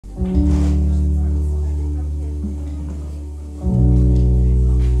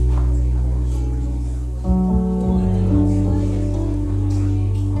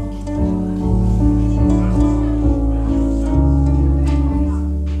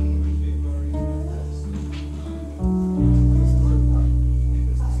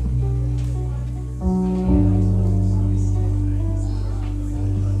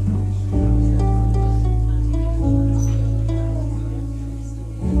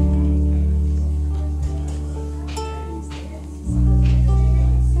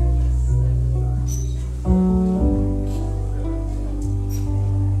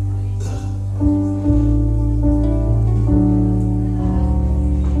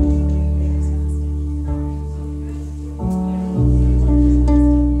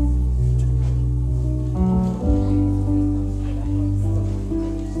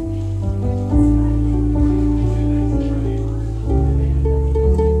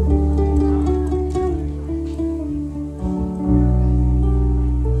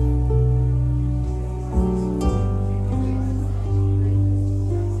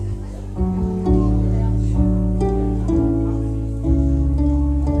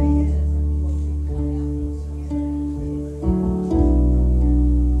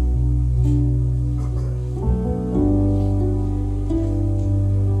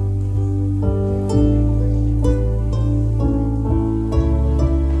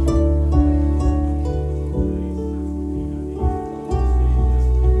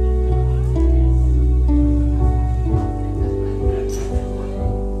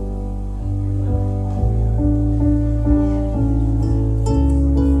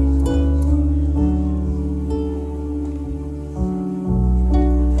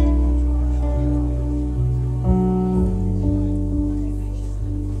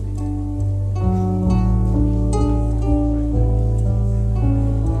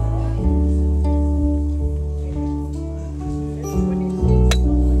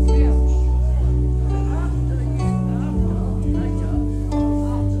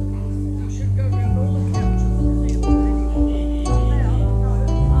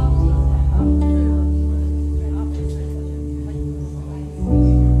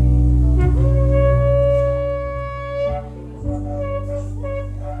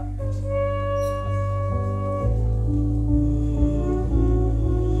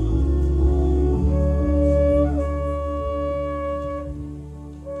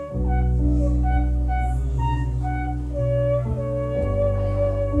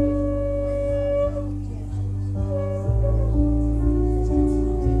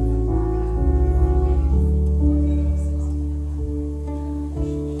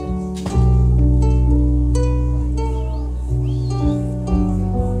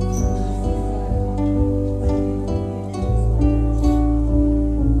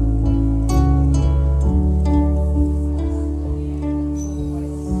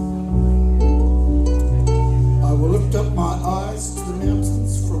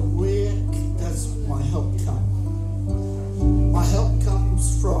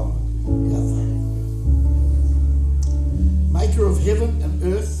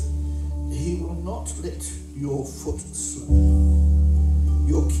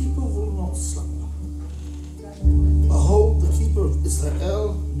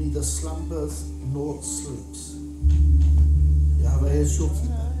Beth-El neither slumbers nor sleeps. Yahweh is your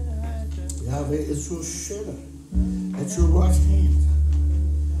keeper. Yahweh is your shadow at your right hand.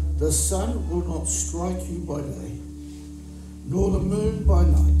 The sun will not strike you by day, nor the moon by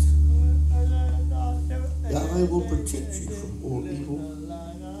night. Yahweh will protect you from all evil.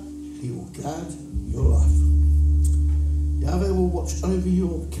 He will guard your life. Yahweh will watch over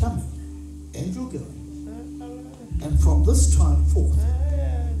your coming and your going, and from this time forth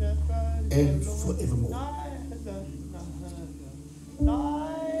and forevermore.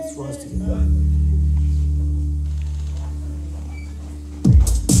 Let's rise together. Bye.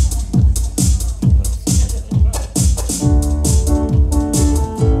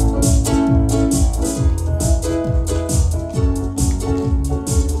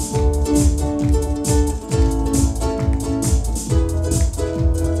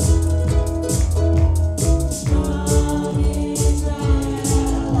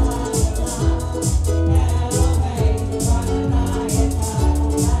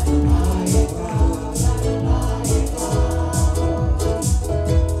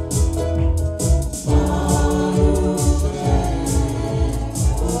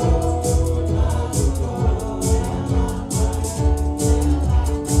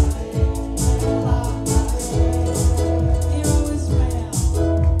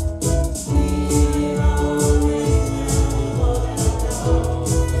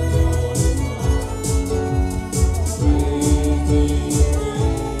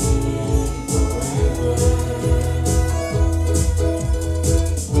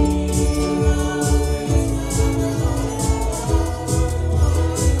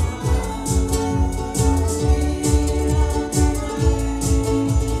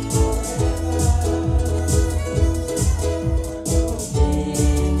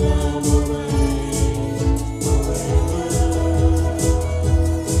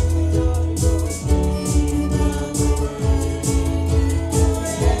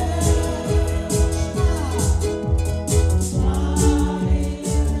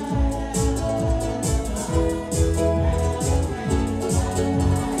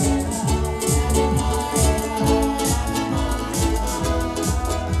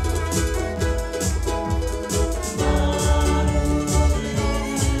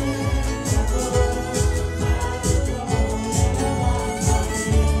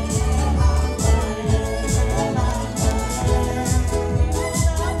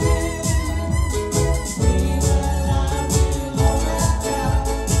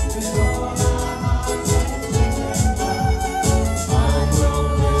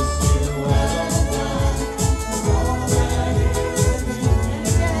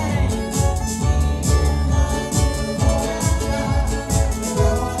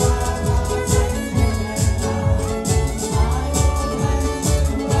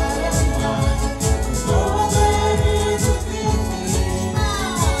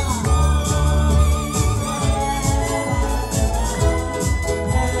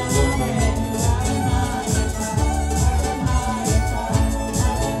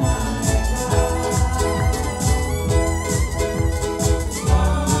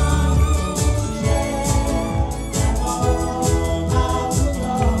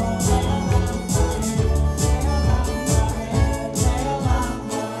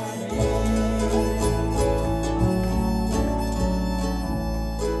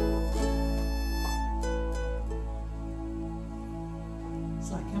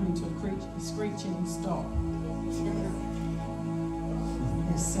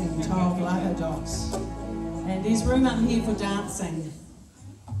 sing Tov Lahadot. And there's room up here for dancing.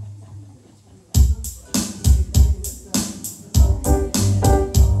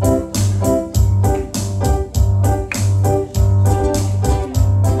 Thank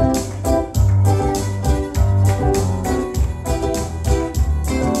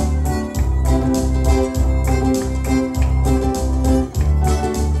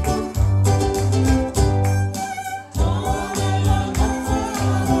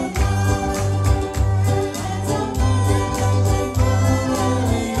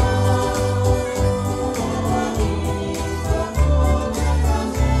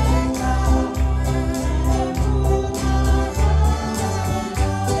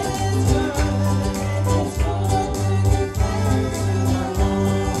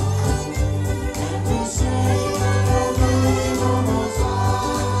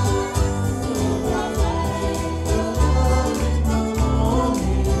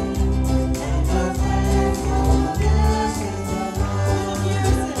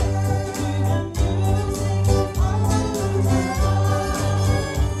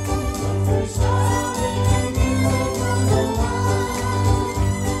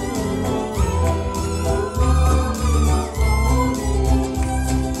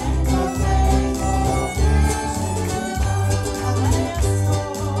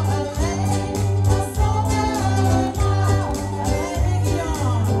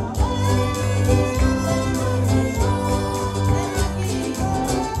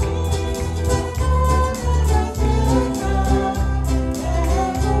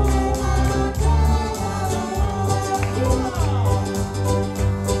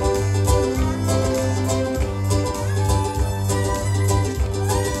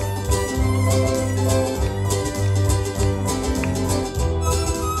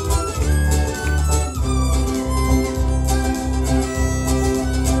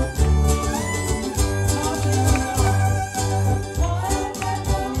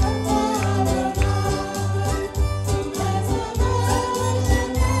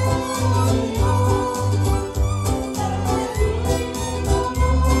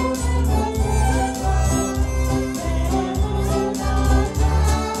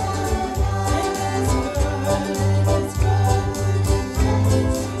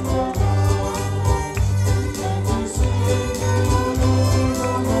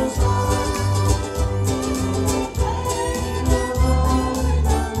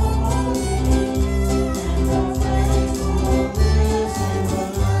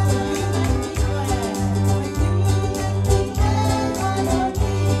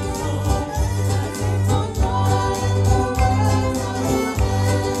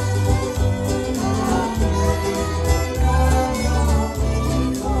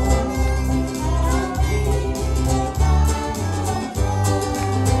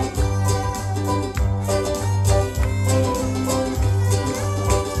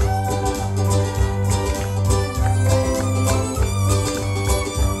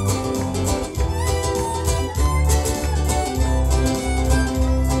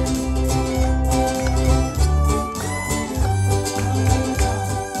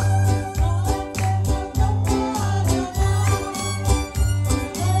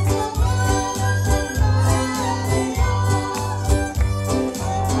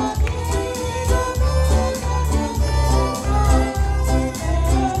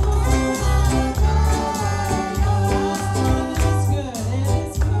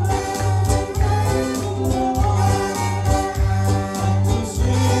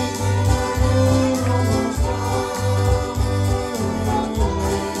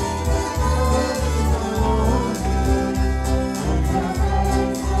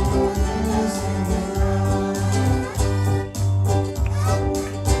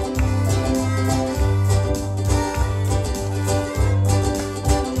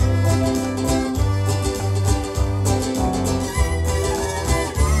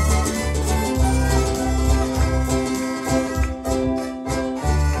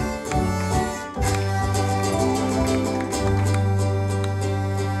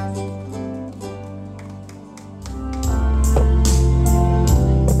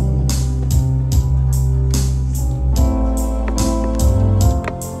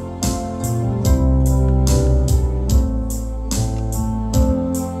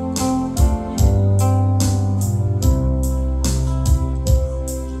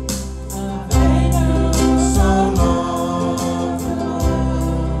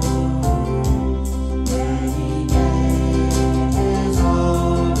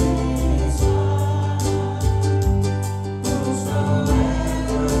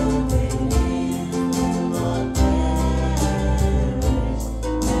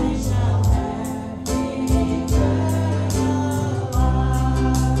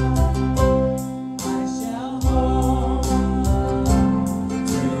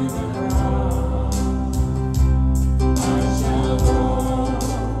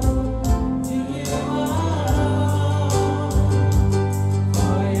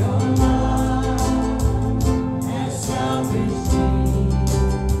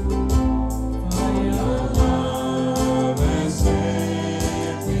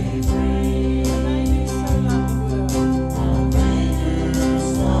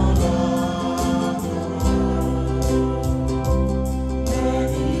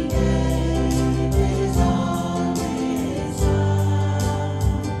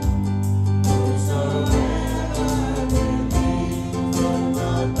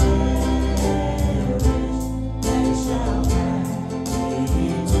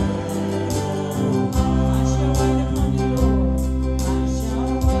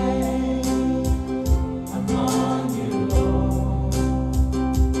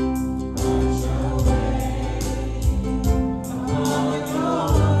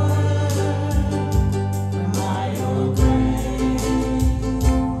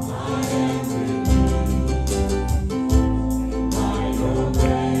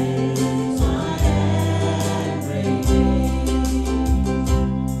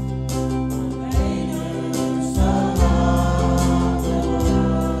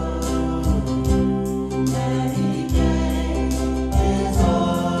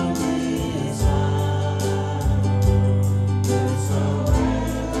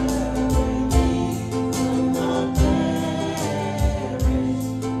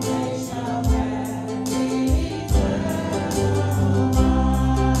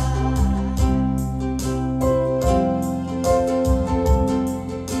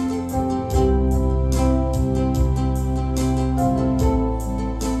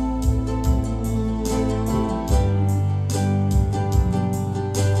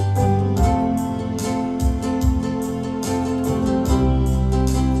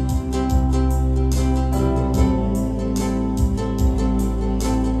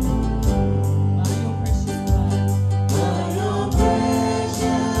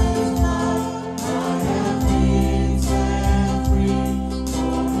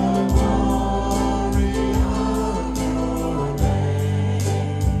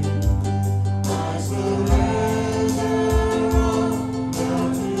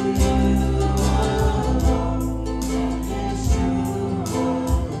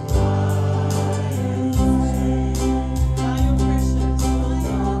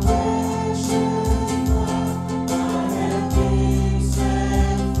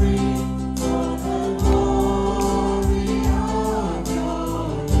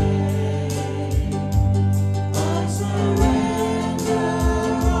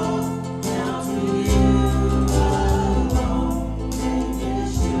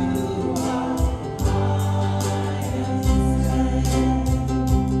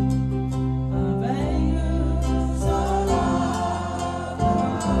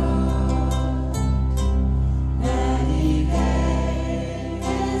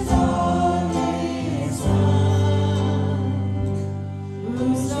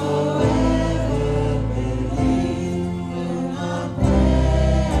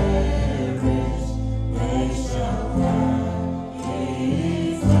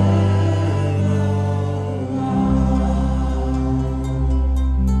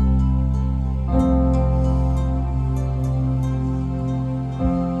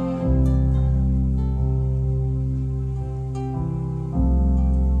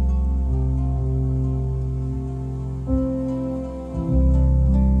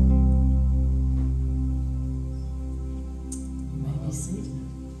seated.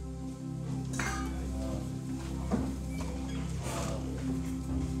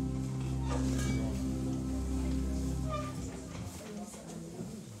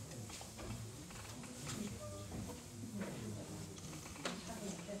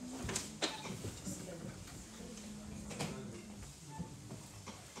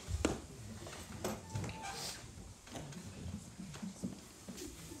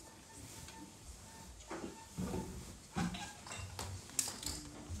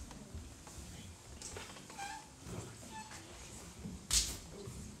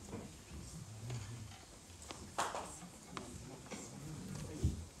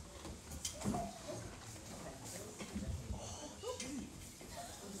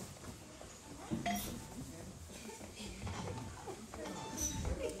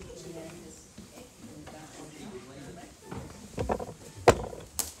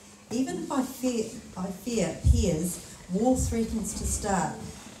 Even if I fear peers, war threatens to start.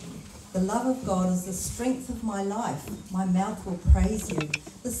 The love of God is the strength of my life. My mouth will praise you.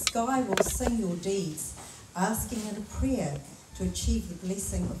 The sky will sing your deeds, asking in a prayer to achieve the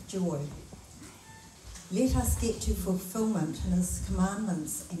blessing of joy. Let us get to fulfillment in his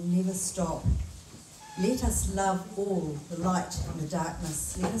commandments and never stop. Let us love all, the light and the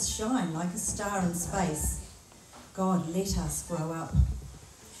darkness. Let us shine like a star in space. God, let us grow up.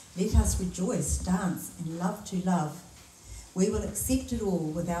 Let us rejoice, dance, and love to love. We will accept it all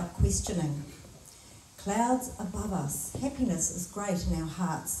without questioning. Clouds above us, happiness is great in our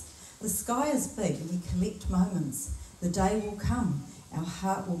hearts. The sky is big, we collect moments. The day will come, our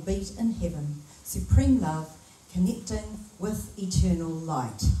heart will beat in heaven. Supreme love, connecting with eternal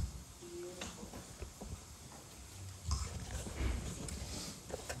light.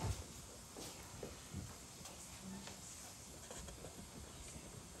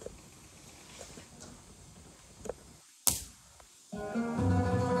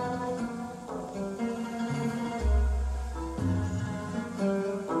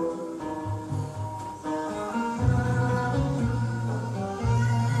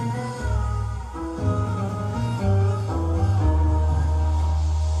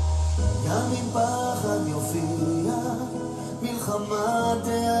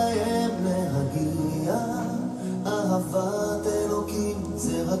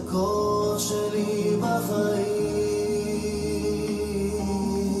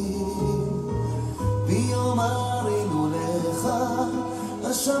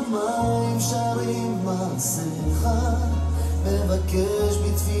 השמיים שרים מעשיך, מבקש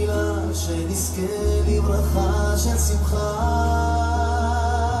בתפילה שנזכה לברכה של שמחה.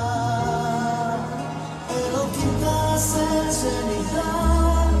 אלוקים תעשה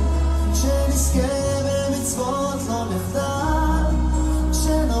שנגדל, שנזכה במצוות לא נחדל,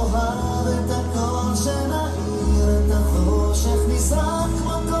 שנאהב את הכל, שנאיר את החושך, נזרק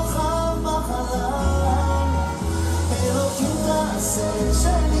כמו כוכב בחלל. אלוקים תעשה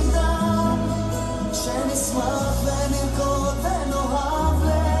שנגדל, שנשמח ונרקוד ונאהב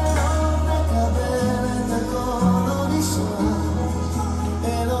לאהוב, נקבל את הכל, לא נשמע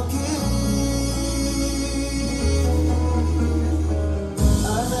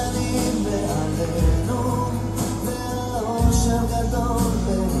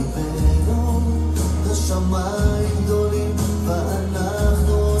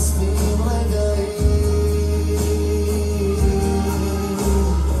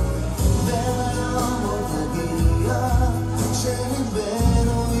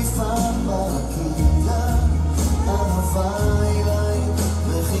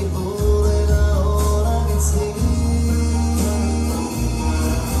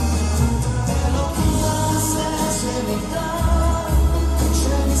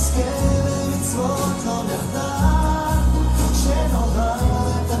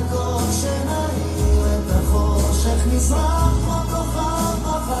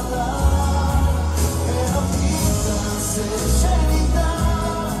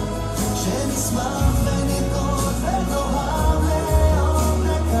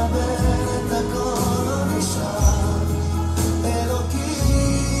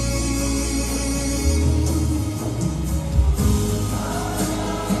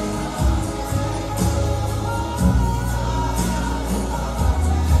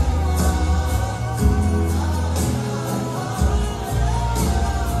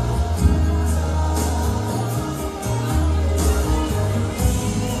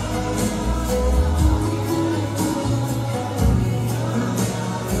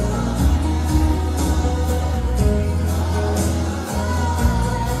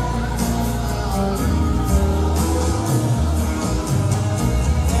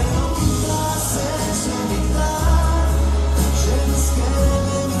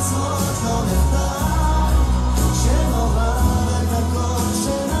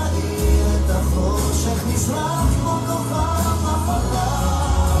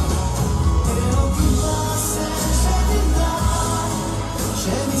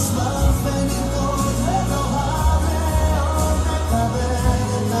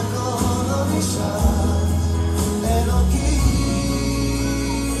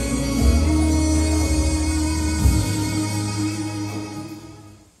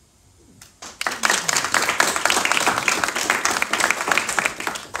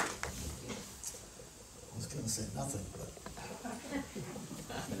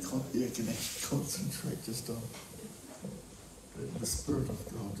concentrate just on letting the Spirit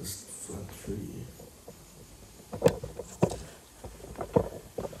of God just flood through you.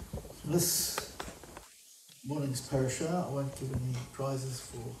 This morning's parashah, I won't give any prizes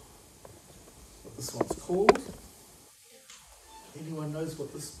for what this one's called. Anyone knows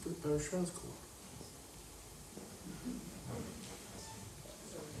what this parashah is called?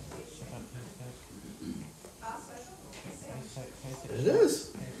 It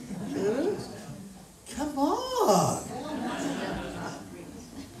is. It is. Come on.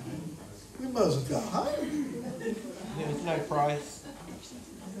 We might as well go home. There's no prize.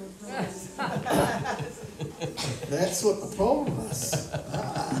 That's what the problem is.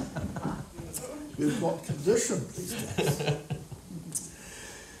 We've got conditioned these days.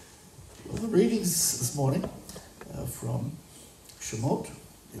 Well, the readings this morning are from Shemot,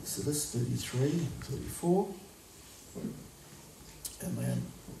 Exodus 33 and 34, and then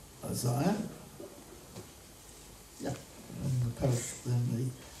Isaiah. Yeah, and the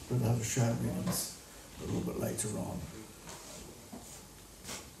Parashah readings a little bit later on.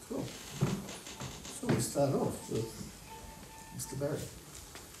 Cool. So we start off with Mr. Barry.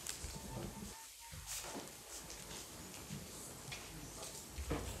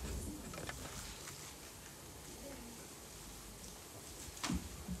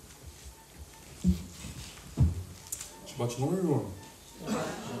 Shabbat Shalom, everyone.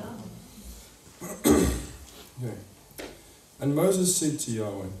 Okay. And Moses said to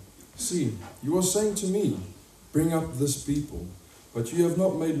Yahweh, "See, you are saying to me, bring up this people, but you have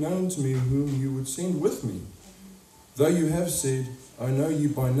not made known to me whom you would send with me. Though you have said, I know you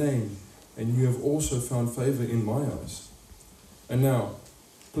by name, and you have also found favor in my eyes. And now,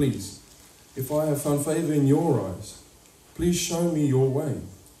 please, if I have found favor in your eyes, please show me your way,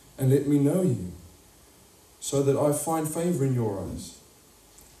 and let me know you, so that I find favor in your eyes.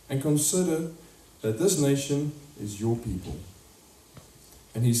 And consider that this nation is your people."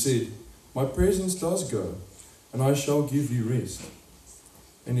 And he said, "My presence does go, and I shall give you rest."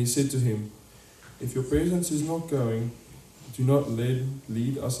 And he said to him, "If your presence is not going, do not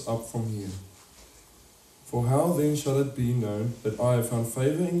lead us up from here. For how then shall it be known that I have found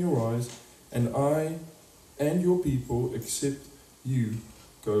favor in your eyes, and I and your people, except you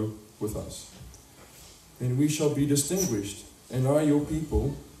go with us? Then we shall be distinguished, and I your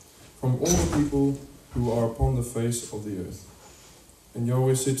people, from all the people who are upon the face of the earth." And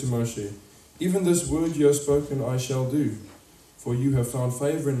Yahweh said to Moshe, "Even this word you have spoken I shall do, for you have found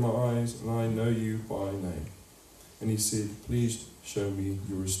favor in my eyes, and I know you by name." And he said, "Please show me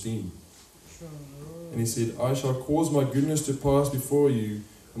your esteem." And he said, "I shall cause my goodness to pass before you,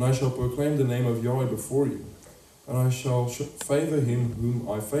 and I shall proclaim the name of Yahweh before you. And I shall favor him whom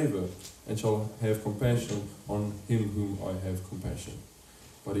I favor, and shall have compassion on him whom I have compassion."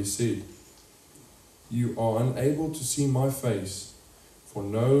 But he said, "You are unable to see my face, for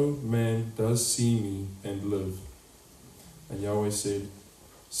no man does see me and live." And Yahweh said,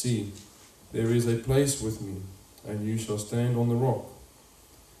 "See, there is a place with me, and you shall stand on the rock.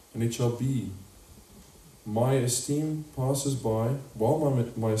 And it shall be, my esteem passes by, while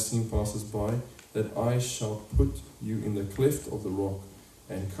my esteem passes by, that I shall put you in the cleft of the rock,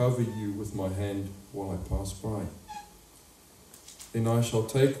 and cover you with my hand while I pass by. Then I shall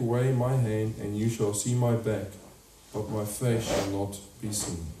take away my hand, and you shall see my back, but my face shall not be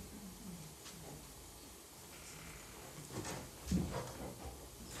seen."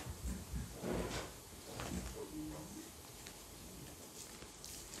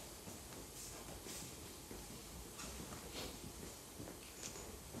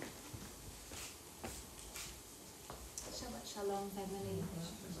 Shabbat Shalom, family.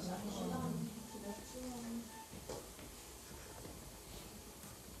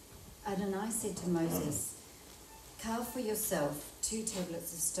 Adonai said to Moses, "Carve for yourself 2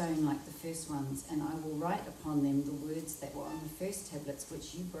 tablets of stone like the first ones, and I will write upon them the words that were on the first tablets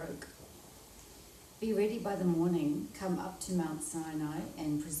which you broke. Be ready by the morning, come up to Mount Sinai,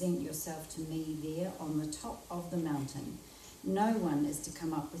 and present yourself to me there on the top of the mountain. No one is to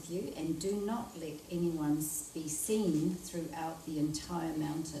come up with you, and do not let anyone be seen throughout the entire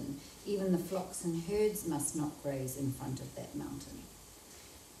mountain. Even the flocks and herds must not graze in front of that mountain."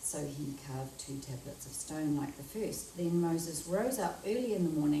 So he carved 2 tablets of stone like the first. Then Moses rose up early in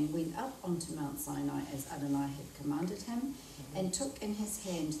the morning, went up onto Mount Sinai as Adonai had commanded him, and took in his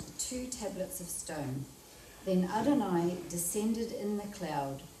hand the 2 tablets of stone. Then Adonai descended in the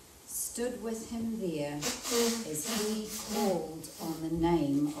cloud, stood with him there as he called on the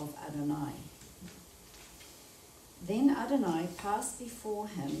name of Adonai. Then Adonai passed before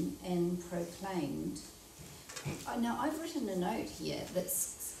him and proclaimed. Now I've written a note here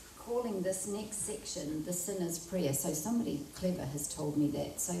that's calling this next section the sinner's prayer. So somebody clever has told me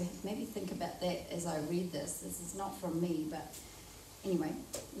that. So maybe think about that as I read this. This is not from me, but anyway,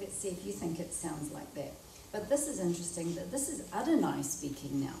 let's see if you think it sounds like that. But this is interesting that this is Adonai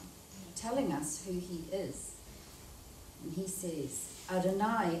speaking now, telling us who he is. And he says,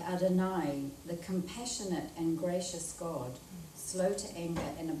 Adonai, Adonai, the compassionate and gracious God, slow to anger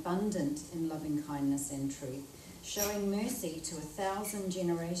and abundant in loving kindness and truth, showing mercy to 1,000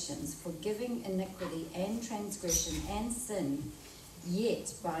 generations, forgiving iniquity and transgression and sin,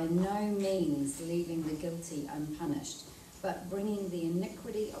 yet by no means leaving the guilty unpunished, but bringing the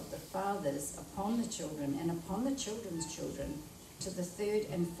iniquity of the fathers upon the children and upon the children's children to the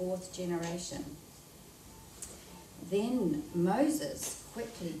 3rd and 4th generation. Then Moses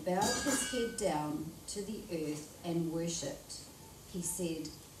quickly bowed his head down to the earth and worshipped. He said,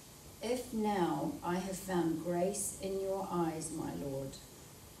 If now I have found grace in your eyes, my Lord,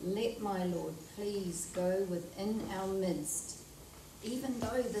 let my Lord please go within our midst, even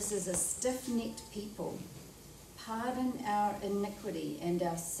though this is a stiff-necked people. Pardon our iniquity and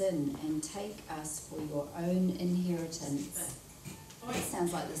our sin, and take us for your own inheritance. It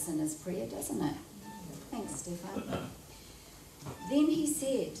sounds like the sinner's prayer, doesn't it? Thanks, Stefan. Then he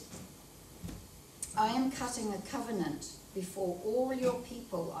said, I am cutting a covenant. Before all your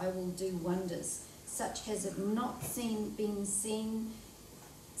people I will do wonders, such as have not been seen,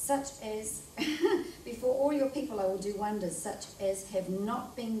 before all your people I will do wonders such as have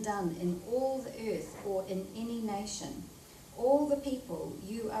not been done in all the earth or in any nation. All the people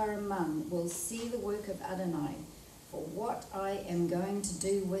you are among will see the work of Adonai, for what I am going to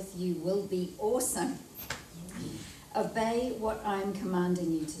do with you will be awesome. Obey what I am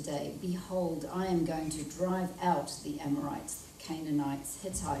commanding you today. Behold, I am going to drive out the Amorites, Canaanites,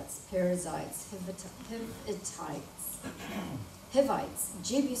 Hittites, Perizzites, Hivites,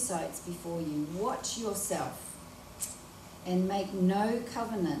 Jebusites before you. Watch yourself and make no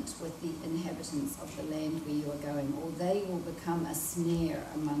covenant with the inhabitants of the land where you are going, or they will become a snare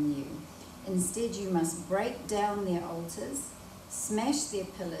among you. Instead, you must break down their altars, smash their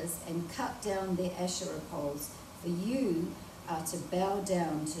pillars, and cut down their Asherah poles. For you are to bow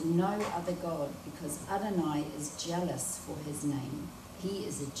down to no other God, because Adonai is jealous for his name. He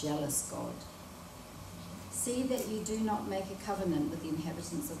is a jealous God. See that you do not make a covenant with the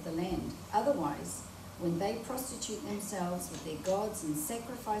inhabitants of the land. Otherwise, when they prostitute themselves with their gods and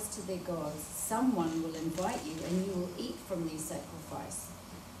sacrifice to their gods, someone will invite you and you will eat from their sacrifice.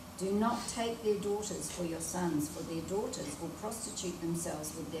 Do not take their daughters for your sons, for their daughters will prostitute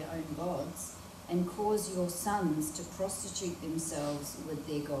themselves with their own gods, and cause your sons to prostitute themselves with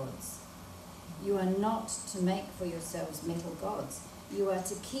their gods. You are not to make for yourselves metal gods. You are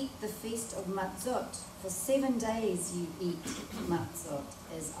to keep the feast of Matzot. For 7 days you eat Matzot,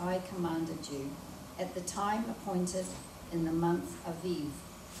 as I commanded you, at the time appointed in the month Aviv.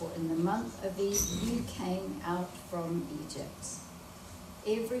 For in the month Aviv you came out from Egypt.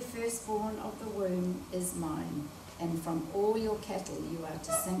 Every firstborn of the womb is mine. And from all your cattle you are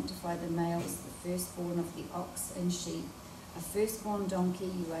to sanctify the males, the firstborn of the ox and sheep. A firstborn donkey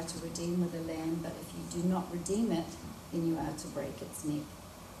you are to redeem with a lamb, but if you do not redeem it, then you are to break its neck.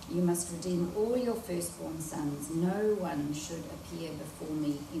 You must redeem all your firstborn sons. No one should appear before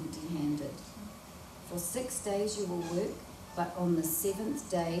me empty-handed. For 6 days you will work, but on the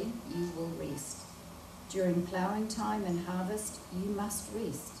 7th day you will rest. During ploughing time and harvest you must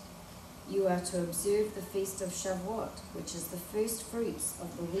rest. You are to observe the feast of Shavuot, which is the first fruits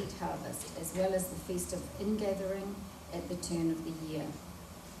of the wheat harvest, as well as the feast of ingathering at the turn of the year.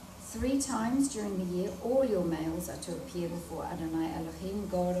 3 times during the year all your males are to appear before Adonai Elohim,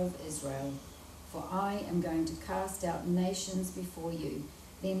 God of Israel. For I am going to cast out nations before you,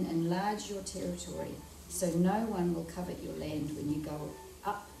 then enlarge your territory, so no one will covet your land when you go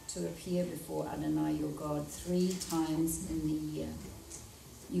up to appear before Adonai your God 3 times in the year.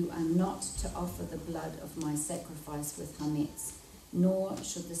 You are not to offer the blood of my sacrifice with chametz, nor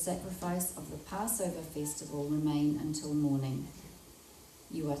should the sacrifice of the Passover festival remain until morning.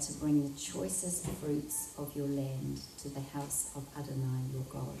 You are to bring the choicest fruits of your land to the house of Adonai your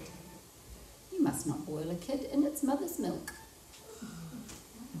God. You must not boil a kid in its mother's milk.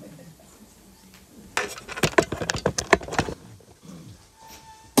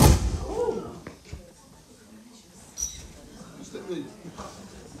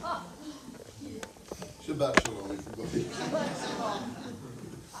 Shabbat Shalom, everybody.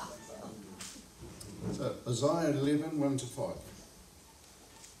 So, Isaiah 11, 1-5.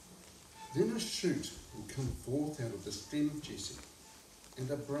 Then a shoot will come forth out of the stem of Jesse, and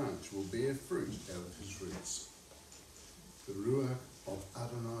a branch will bear fruit out of his roots. The Ruach of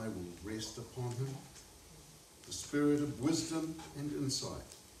Adonai will rest upon him, the spirit of wisdom and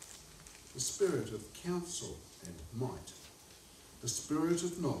insight, the spirit of counsel and might, the spirit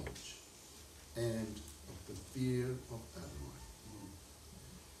of knowledge and of the fear of Adonai.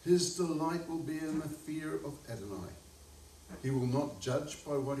 His delight will be in the fear of Adonai. He will not judge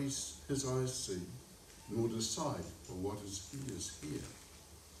by what his eyes see, nor decide by what his ears hear.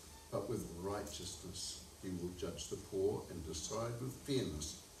 But with righteousness he will judge the poor and decide with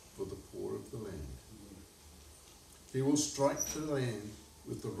fairness for the poor of the land. He will strike the land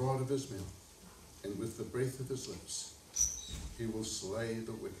with the rod of his mouth, and with the breath of his lips he will slay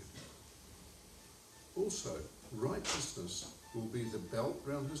the wicked. Also, righteousness will be the belt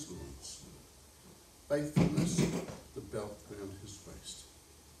round his loins, faithfulness the belt round his waist.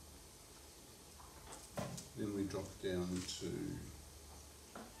 Then we drop down to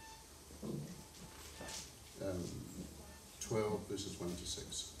 12 verses 1 to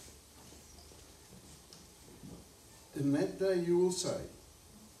 6. In that day you will say,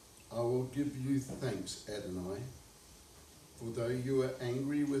 I will give you thanks, Adonai, for though you are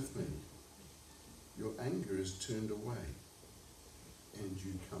angry with me, your anger is turned away, and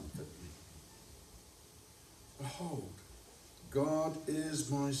you comfort me. Behold, God is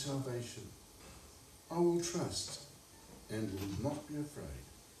my salvation. I will trust and will not be afraid,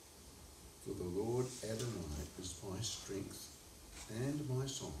 for the Lord Adonai is my strength and my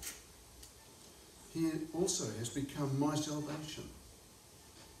song. He also has become my salvation.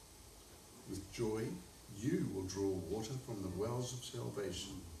 With joy you will draw water from the wells of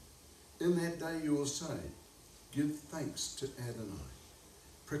salvation. In that day you will say, give thanks to Adonai,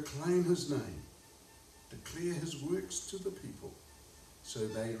 proclaim his name, declare his works to the people, so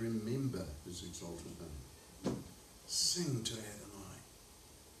they remember his exalted name. Sing to Adonai,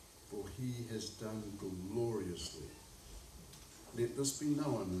 for he has done gloriously. Let this be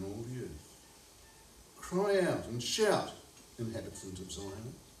known in all the earth. Cry out and shout, inhabitants of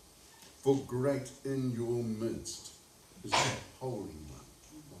Zion, for great in your midst is the Holy One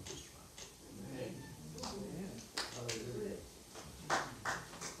of Israel. Amen. Hallelujah.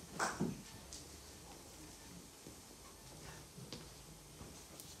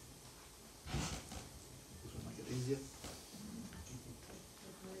 This will make it easier.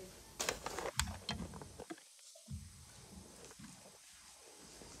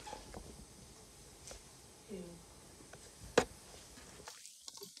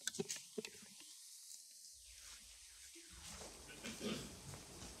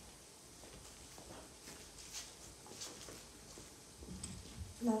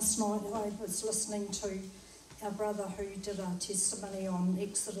 Last night I was listening to our brother who did a testimony on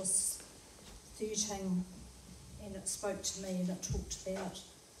Exodus 13, and it spoke to me, and it talked about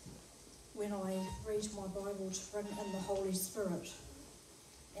when I read my Bible to bring in the Holy Spirit.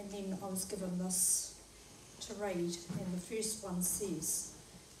 And then I was given this to read, and the first one says,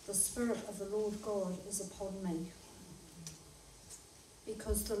 the Spirit of the Lord God is upon me,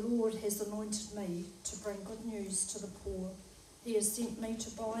 because the Lord has anointed me to bring good news to the poor. He has sent me to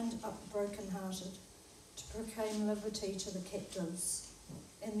bind up the brokenhearted, to proclaim liberty to the captives,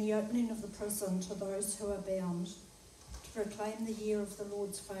 and the opening of the prison to those who are bound, to proclaim the year of the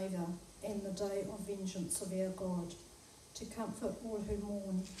Lord's favour and the day of vengeance of our God, to comfort all who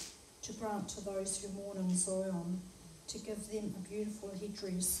mourn, to grant to those who mourn in Zion, to give them a beautiful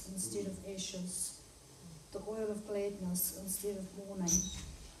headdress instead of ashes, the oil of gladness instead of mourning,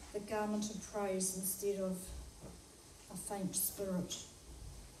 the garment of praise instead of a faint spirit,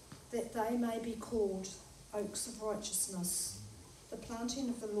 that they may be called oaks of righteousness, the planting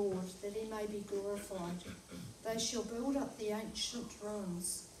of the Lord, that he may be glorified. They shall build up the ancient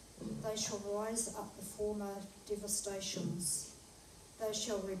ruins. They shall rise up the former devastations. They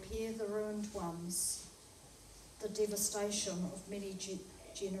shall repair the ruined ones, the devastation of many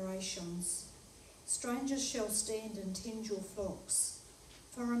generations. Strangers shall stand and tend your flocks.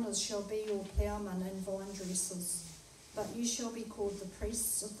 Foreigners shall be your ploughmen and vine dressers. But you shall be called the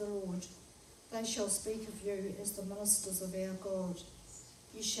priests of the Lord. They shall speak of you as the ministers of our God.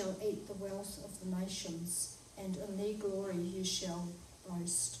 You shall eat the wealth of the nations, and in their glory you shall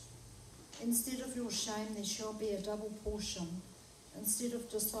boast. Instead of your shame there shall be a double portion. Instead of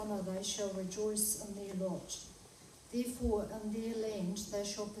dishonour they shall rejoice in their lot. Therefore in their land they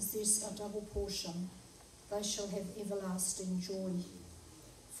shall possess a double portion. They shall have everlasting joy.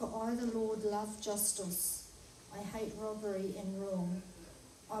 For I, the Lord, love justice. I hate robbery and wrong.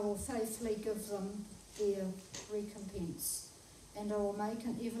 I will faithfully give them their recompense, and I will make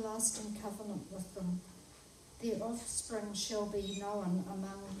an everlasting covenant with them. Their offspring shall be known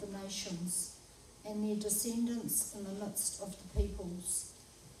among the nations, and their descendants in the midst of the peoples.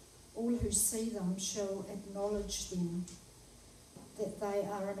 All who see them shall acknowledge them, that they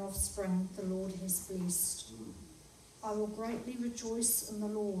are an offspring the Lord has blessed. I will greatly rejoice in the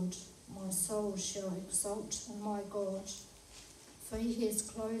Lord. My soul shall exult in my God, for he has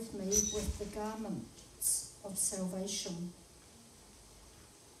clothed me with the garments of salvation.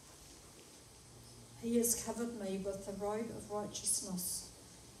 He has covered me with the robe of righteousness,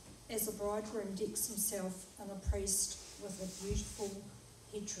 as a bridegroom decks himself in a priest with a beautiful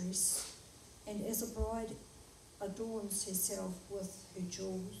headdress, and as a bride adorns herself with her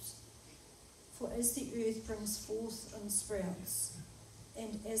jewels. For as the earth brings forth and sprouts,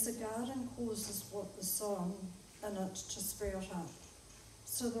 and as a garden causes what is sown in it to sprout up,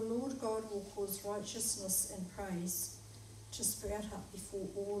 so the Lord God will cause righteousness and praise to sprout up before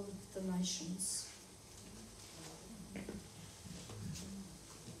all the nations.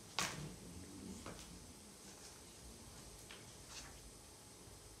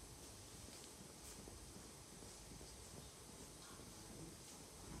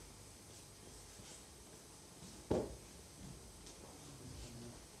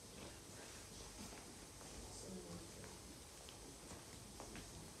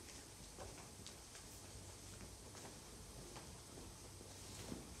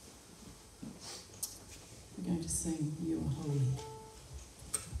 We're going to sing You Are Holy.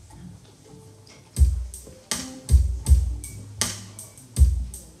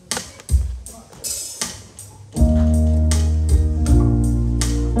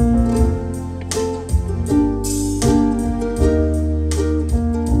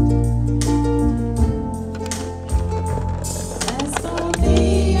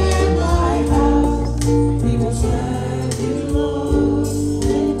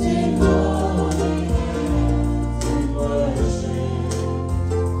 Worship.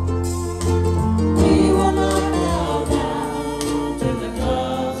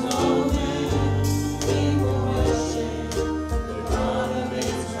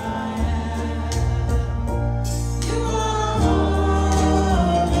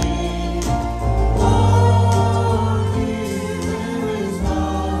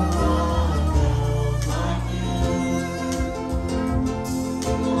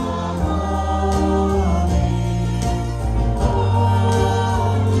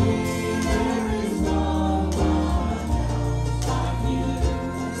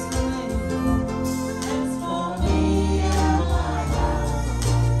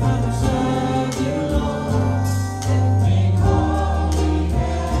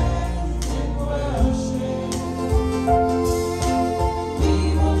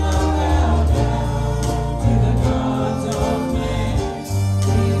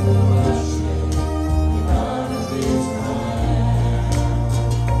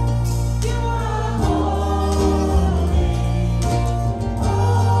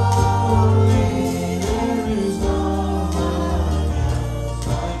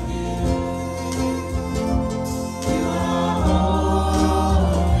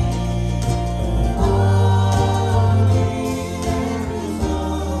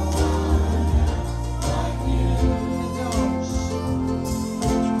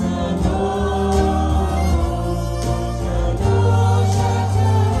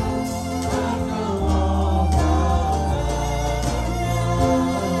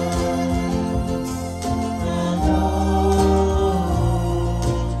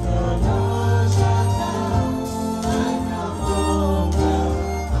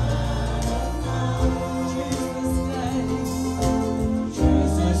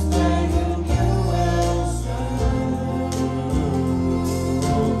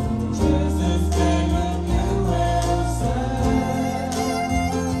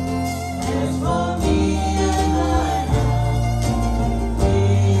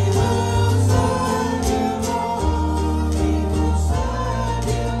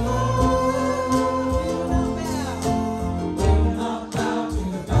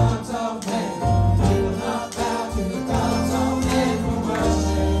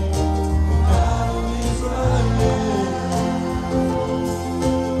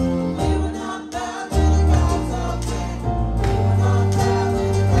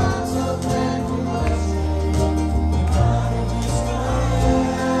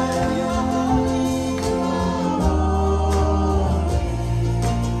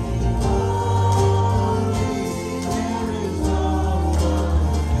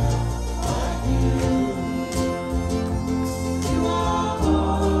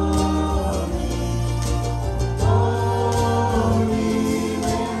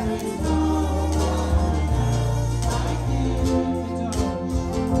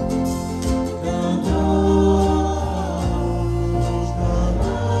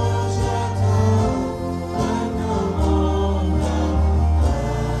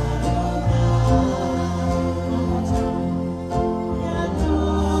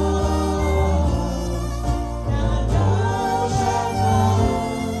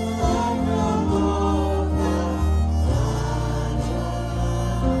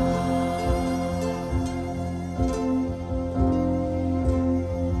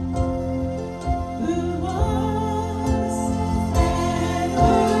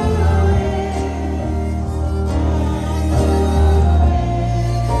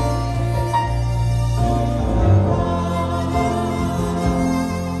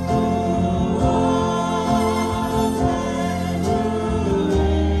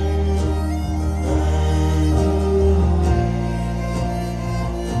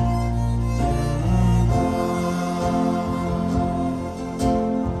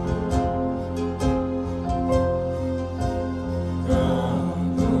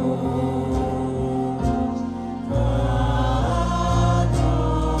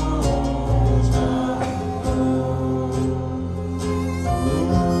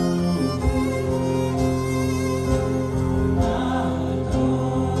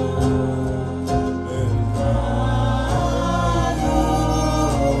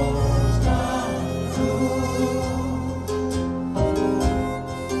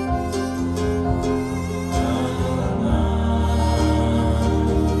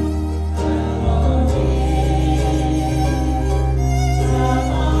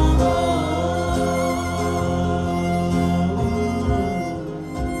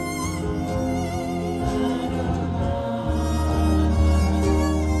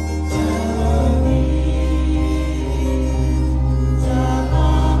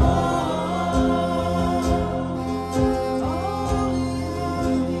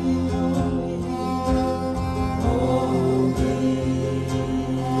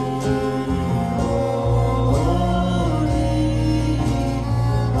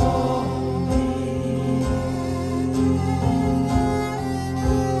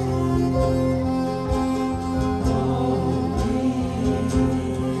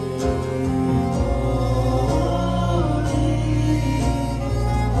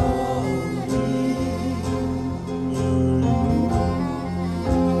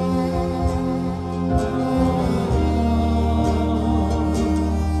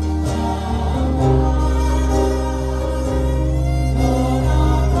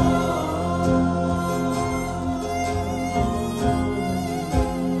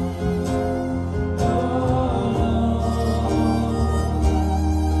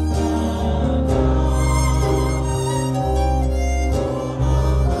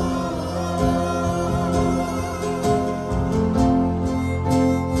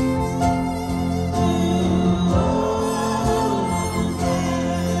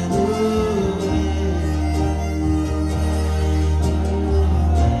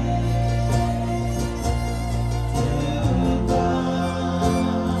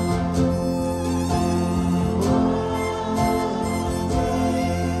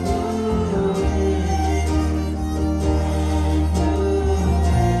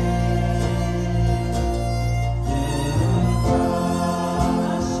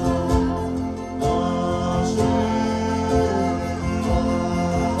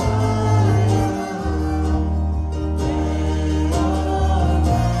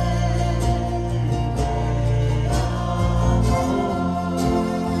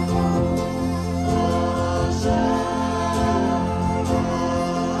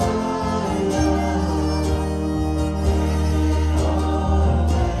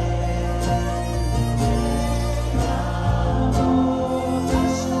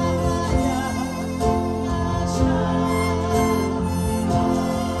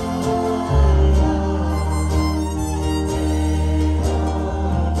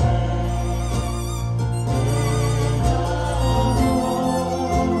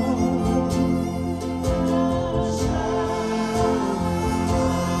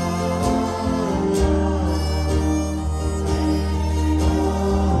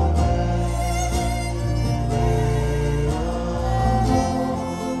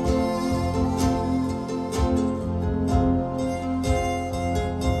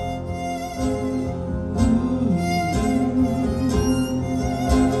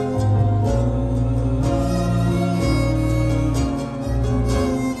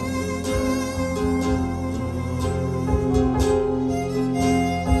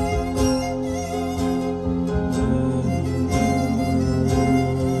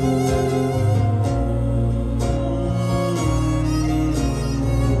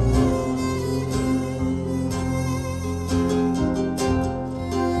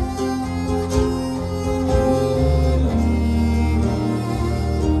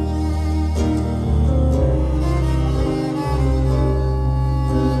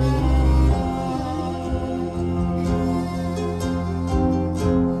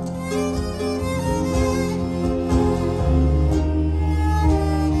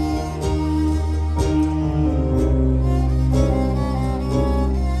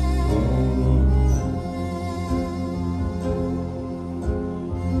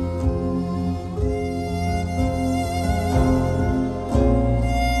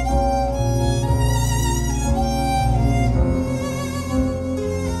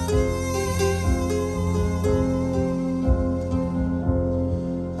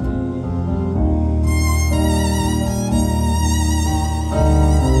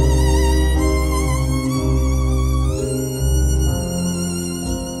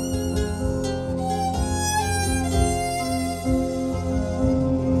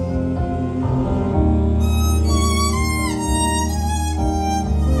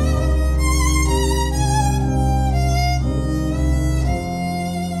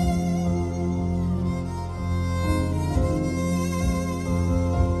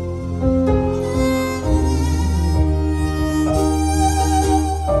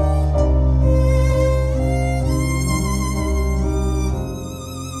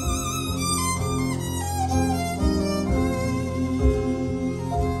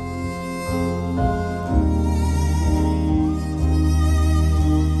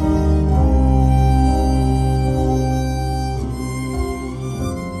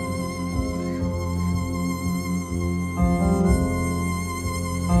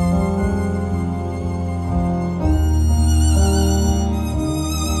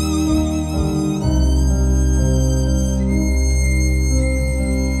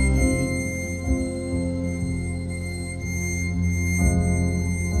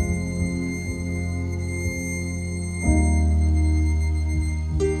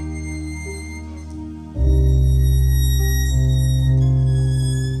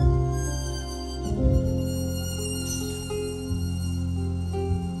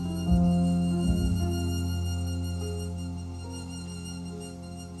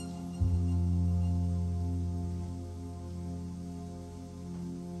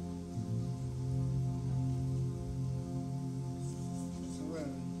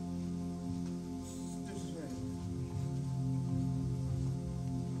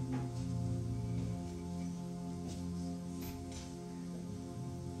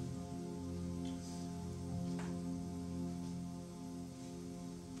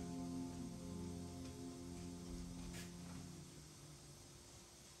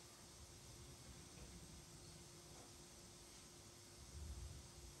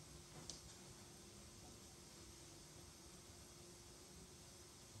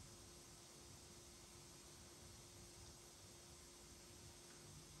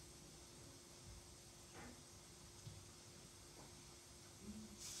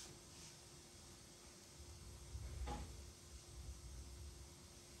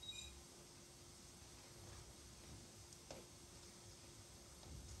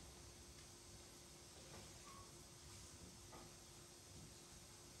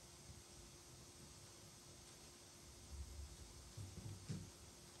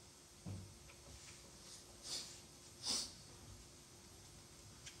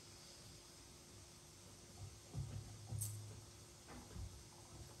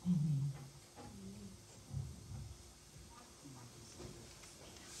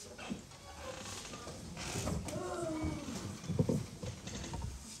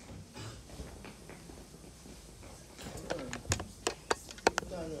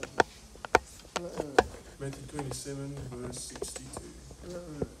 Matthew 27, verse 62.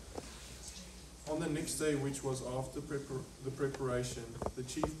 On the next day, which was after the preparation, the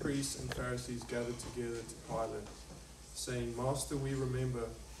chief priests and Pharisees gathered together to Pilate, saying, Master, we remember,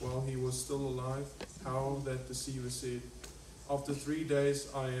 while he was still alive, how that deceiver said, After 3 days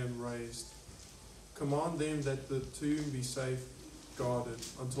I am raised. Command them that the tomb be safe guarded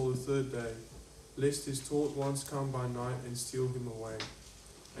until the 3rd day, lest his taught ones come by night and steal him away,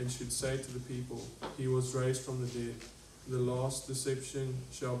 and should say to the people, He was raised from the dead. The last deception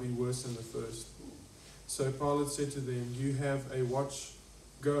shall be worse than the first. So Pilate said to them, You have a watch,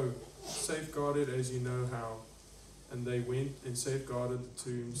 go, safeguard it as you know how. And they went and safeguarded the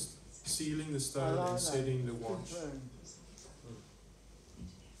tombs, sealing the stone and setting the watch.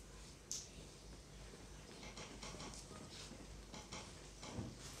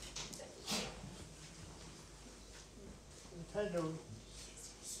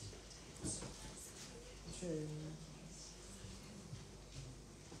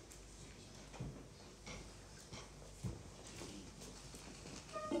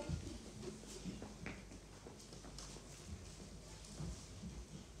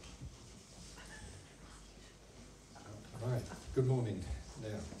 Right, good morning.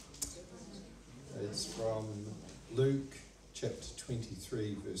 Now, it's from Luke chapter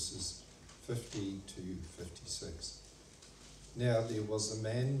 23, verses 50 to 56. Now there was a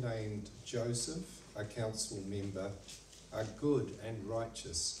man named Joseph, a council member, a good and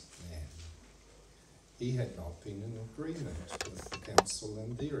righteous man. He had not been in agreement with the council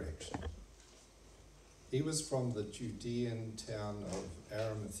and their action. He was from the Judean town of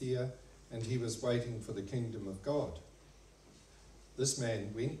Arimathea, and he was waiting for the kingdom of God. This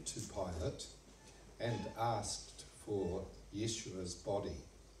man went to Pilate and asked for Yeshua's body.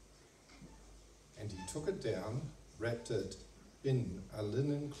 And he took it down, wrapped it in a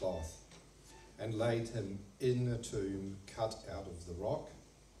linen cloth, and laid him in a tomb cut out of the rock,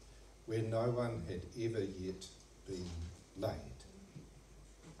 where no one had ever yet been laid.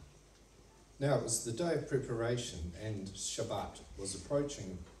 Now it was the day of preparation, and Shabbat was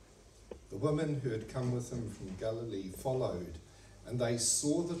approaching. The women who had come with him from Galilee followed, and they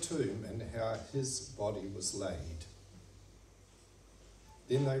saw the tomb and how his body was laid.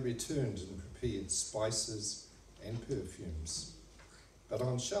 Then they returned and prepared spices and perfumes. But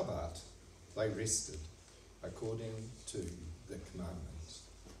on Shabbat they rested according to the commandment.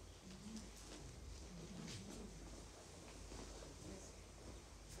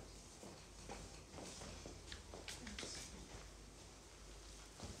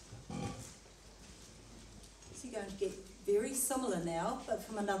 So you're going to get very similar now, but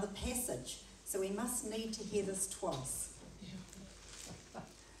from another passage. So we must need to hear this twice.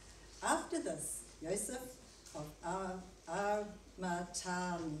 After this, Joseph of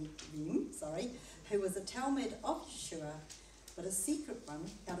Arimathea, who was a Talmud of Yeshua, but a secret one,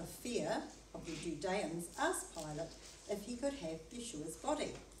 out of fear of the Judeans, asked Pilate if he could have Yeshua's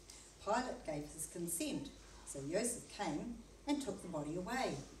body. Pilate gave his consent, so Joseph came and took the body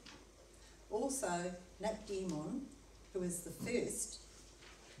away. Also, Nicodemus, who was the first,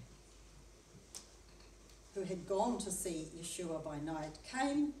 who had gone to see Yeshua by night,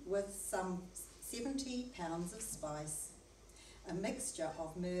 came with some 70 pounds of spice, a mixture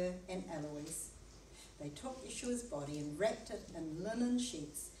of myrrh and aloes. They took Yeshua's body and wrapped it in linen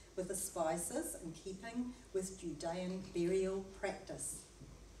sheets with the spices, in keeping with Judean burial practice.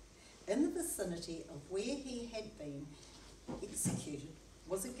 In the vicinity of where he had been executed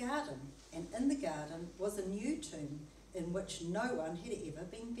was a garden, and in the garden was a new tomb in which no one had ever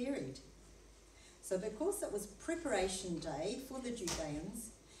been buried. So because it was preparation day for the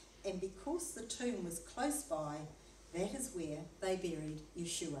Judeans, and because the tomb was close by, that is where they buried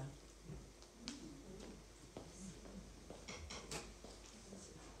Yeshua.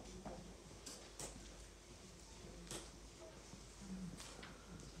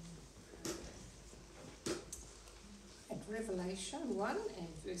 At Revelation 1 and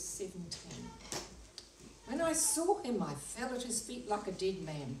verse 17. When I saw him, I fell at his feet like a dead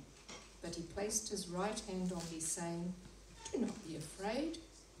man. But he placed his right hand on me, saying, Do not be afraid.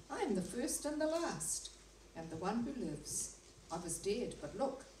 I am the first and the last, and the one who lives. I was dead, but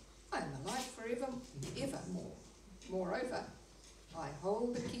look, I am alive forever, evermore. Moreover, I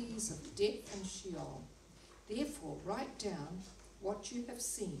hold the keys of death and Sheol. Therefore write down what you have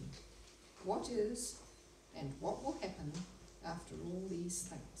seen, what is, and what will happen after all these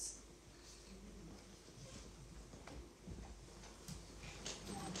things.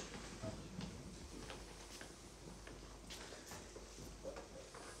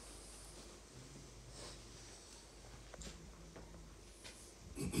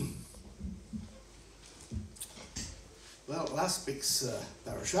 Well, last week's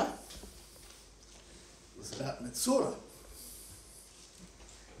parashah was about Metzora.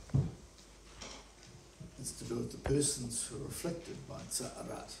 It's to do with the persons who are afflicted by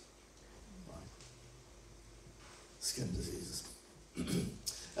Tza'arat, by skin diseases.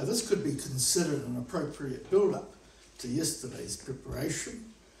 Now, this could be considered an appropriate build-up to yesterday's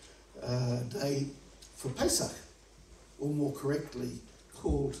preparation day for Pesach, or more correctly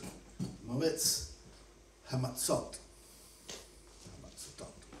called Moetz Hamatzot,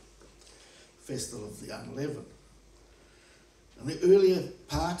 Festival of the Unleavened. And the earlier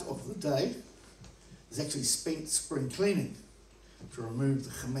part of the day is actually spent spring cleaning to remove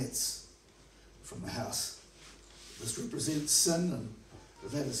the chametz from the house. This represents sin,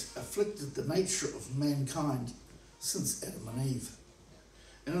 and that has afflicted the nature of mankind since Adam and Eve.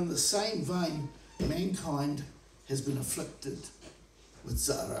 And in the same vein, mankind has been afflicted with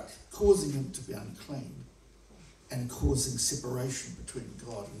Tza'arat, causing him to be unclean and causing separation between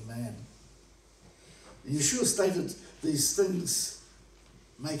God and man. And Yeshua stated these things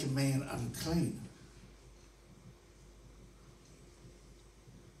make a man unclean.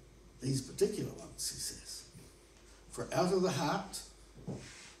 These particular ones, he says. For out of the heart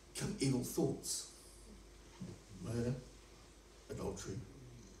come evil thoughts, murder, adultery,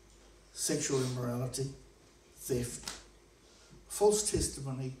 sexual immorality, theft, false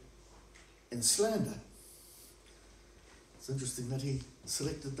testimony, and slander. It's interesting that he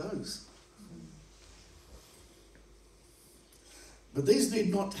selected those. But these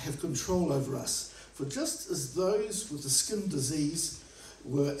need not have control over us, for just as those with the skin disease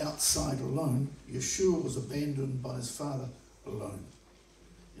were outside alone, Yeshua was abandoned by his Father alone.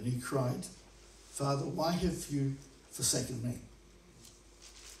 And he cried, Father, why have you forsaken me?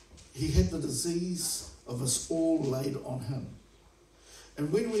 He had the disease of us all laid on him.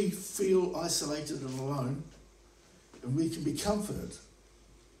 And when we feel isolated and alone, and we can be comforted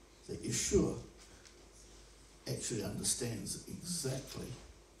that Yeshua actually understands exactly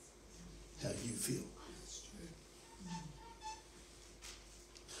how you feel.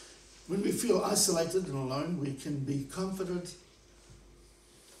 When we feel isolated and alone, we can be comforted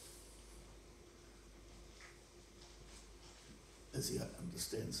as he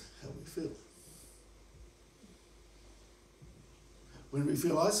understands how we feel. When we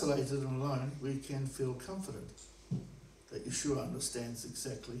feel isolated and alone, we can feel comforted that Yeshua understands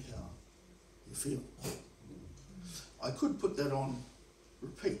exactly how you feel. I could put that on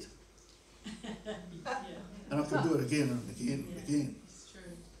repeat. And I could do it again and again and again.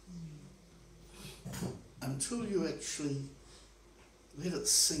 Until you actually let it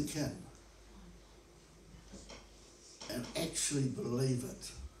sink in and actually believe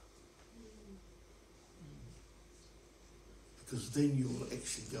it. Because then you will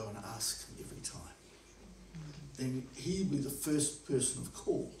actually go and ask him every time. Then he'll be the first person of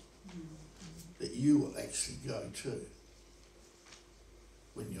call that you will actually go to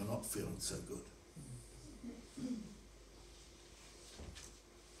when you're not feeling so good.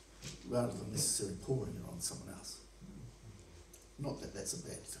 Rather than necessarily pouring it on someone else. Not that that's a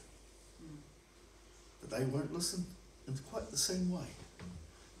bad thing. But they won't listen in quite the same way.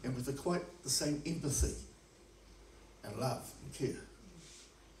 And with quite the same empathy and love and care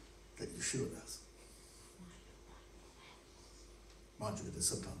that Yeshua does. Mind you, it is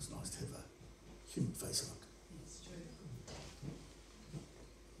sometimes nice to have a human face on it.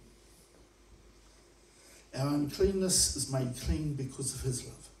 Our uncleanness is made clean because of his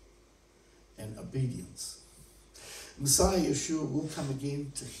love and obedience. Messiah Yeshua will come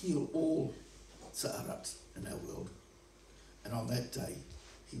again to heal all Tza'arat in our world. And on that day,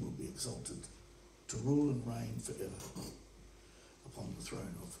 he will be exalted to rule and reign forever upon the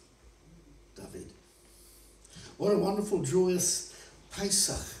throne of David. What a wonderful, joyous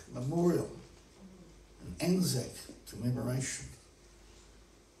Pesach memorial and Anzac commemoration.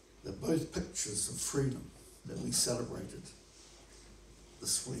 They're both pictures of freedom that we celebrated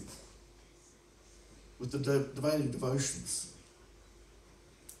this week. With the daily devotions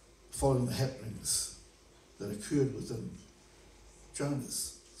following the happenings that occurred within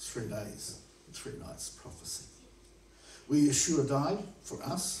Jonah's 3 days and 3 nights prophecy. Where Yeshua died for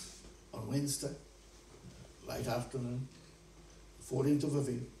us on Wednesday, late afternoon, 14th of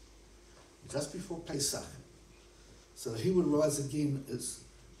Aviv, just before Pesach, so that he would rise again as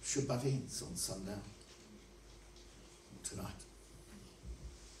Shabbat ends on sundown tonight.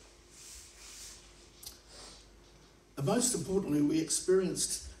 And most importantly, we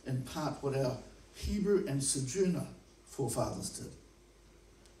experienced in part what our Hebrew and Sojourner forefathers did.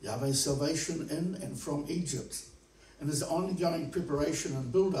 Yahweh's salvation in and from Egypt, and his ongoing preparation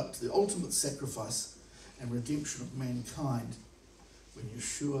and build-up to the ultimate sacrifice and redemption of mankind when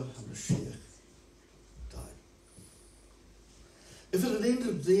Yeshua HaMashiach died. If it had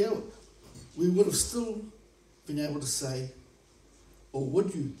ended there, we would have still been able to say, or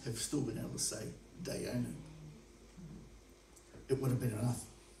would you have still been able to say, Dayenu? It would have been enough.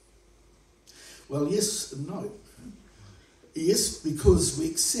 Well, yes and no. Yes, because we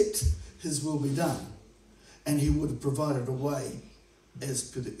accept his will be done, and he would have provided a way as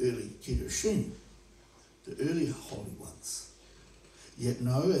per the early Kiddushin, the early holy ones. Yet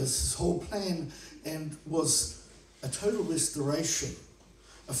no, as his whole plan and was a total restoration,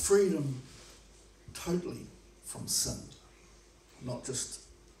 a freedom totally from sin, not just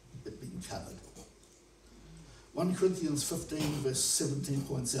it being covered. 1 Corinthians 15 verse 17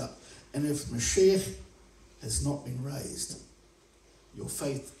 points out, and if Mashiach has not been raised, your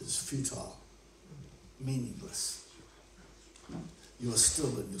faith is futile, meaningless. You are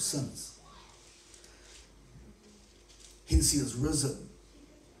still in your sins. Hence he is risen.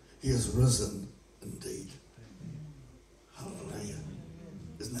 He is risen indeed. Hallelujah.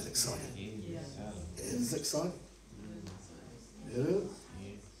 Isn't that exciting? Yes. It is exciting. It is.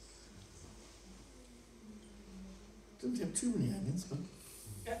 Didn't have too many amens, but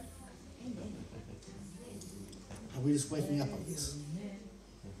are we just waking up, I guess?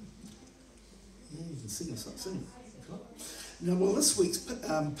 Yeah, you can sing us up soon. Now, well, this week's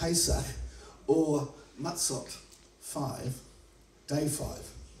Pesach, or Matzot 5, day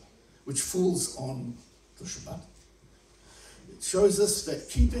 5, which falls on the Shabbat, it shows us that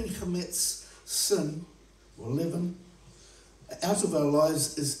keeping Chametz, sin, or leaven, out of our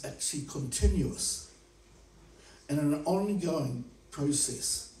lives is actually continuous and an ongoing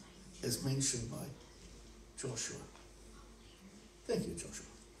process, as mentioned by Joshua. Thank you, Joshua.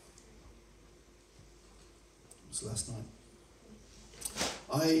 It was last night.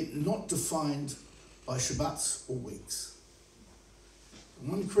 Not defined by Shabbats or weeks.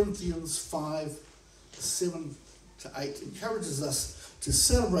 1 Corinthians 5, 7 to 8 encourages us to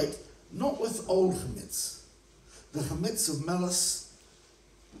celebrate not with old chametz, the chametz of malice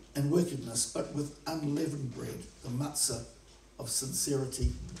and wickedness, but with unleavened bread, the matzah of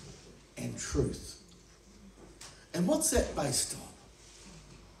sincerity and truth. And what's that based on?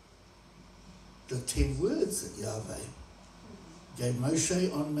 The 10 words that Yahweh gave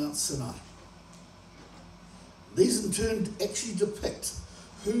Moshe on Mount Sinai. These in turn actually depict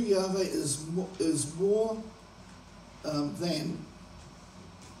who Yahweh is more than.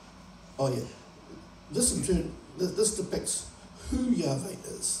 Oh yeah, this in turn, this depicts who Yahweh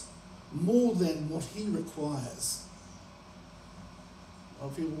is more than what he requires. Well,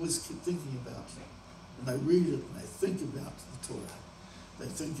 people always keep thinking about, and they read it and they think about the Torah. They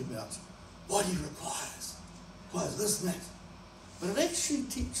think about what he requires this and that. But it actually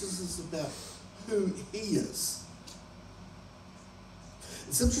teaches us about who he is.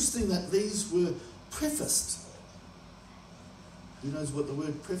 It's interesting that these were prefaced. Who knows what the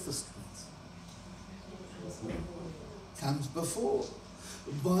word prefaced means? Comes before.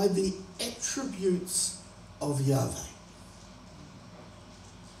 By the attributes of Yahweh.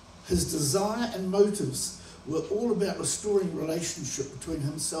 His desire and motives were all about restoring relationship between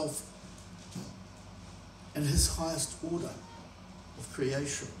himself and his highest order of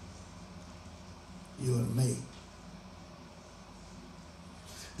creation, you and me.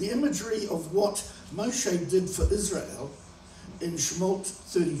 The imagery of what Moshe did for Israel in Shemot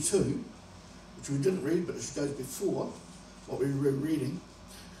 32, which we didn't read, but it goes before what we were reading,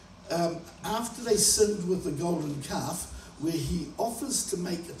 after they sinned with the golden calf, where he offers to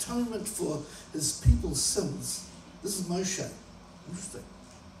make atonement for his people's sins. This is Moshe. Interesting.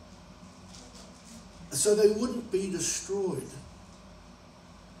 So they wouldn't be destroyed.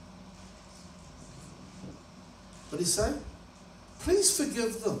 But he said, please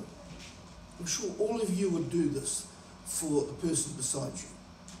forgive them. I'm sure all of you would do this for the person beside you,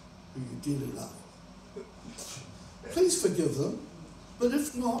 who you dearly love. Please forgive them, but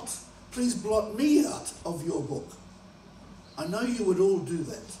if not, please blot me out of your book. I know you would all do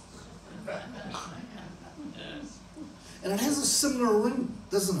that. And it has a similar ring,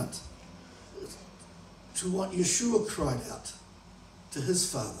 doesn't it, to what Yeshua cried out to his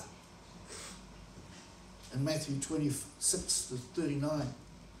Father. In Matthew 26 to 39,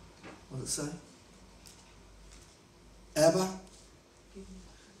 what did it say? Abba,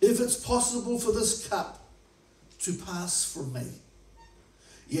 if it's possible for this cup to pass from me,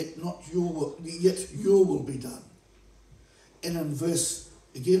 yet your will be done. And in verse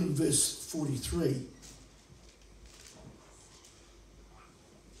 43,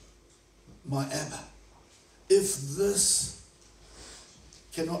 my Abba, if this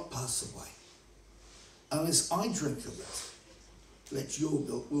cannot pass away, unless I drink of it, let your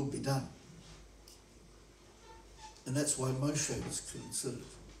will be done. And that's why Moshe was considered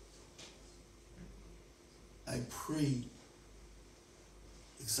a pre-example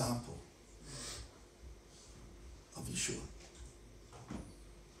of Yeshua.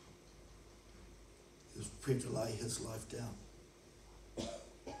 He was prepared to lay his life down.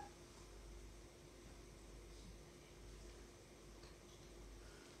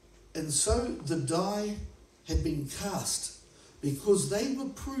 And so the die had been cast because they were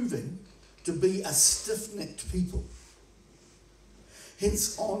proving to be a stiff-necked people.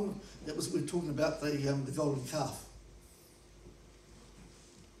 Hence we're talking about the golden calf.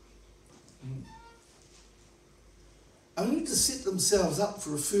 Only to set themselves up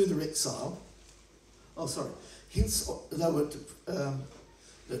for a further exile. Hence they were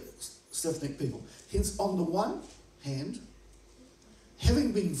the stiff-necked people. Hence, on the one hand,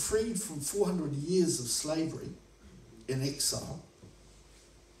 having been freed from 400 years of slavery in exile,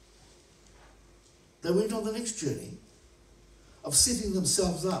 they went on the next journey of setting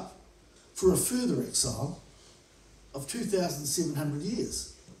themselves up for a further exile of 2,700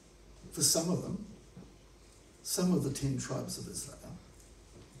 years for some of them, some of the 10 tribes of Israel,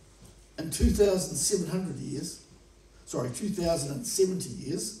 and 2,70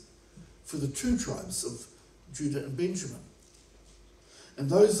 years for the 2 tribes of Judah and Benjamin. And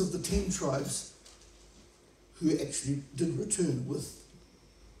those of the 10 tribes who actually did return with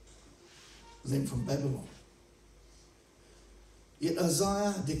them from Babylon. Yet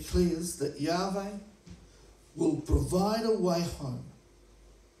Isaiah declares that Yahweh will provide a way home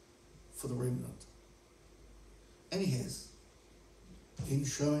for the remnant. And he has. In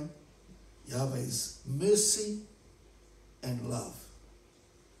showing Yahweh's mercy and love,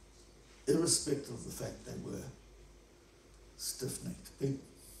 irrespective of the fact they were stiff-necked people.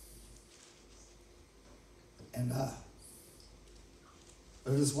 And are.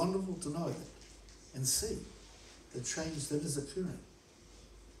 But it is wonderful to know that and see the change that is occurring.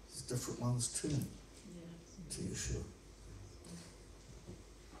 There's different ones turning to Yeshua.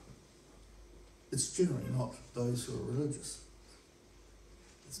 It's generally not those who are religious.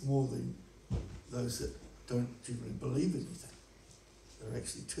 It's more those that don't generally believe anything. They're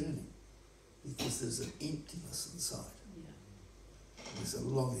actually turning because there's an emptiness inside. There's a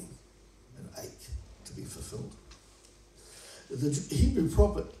longing, an ache to be fulfilled. The Hebrew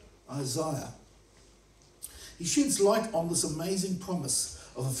prophet Isaiah, he sheds light on this amazing promise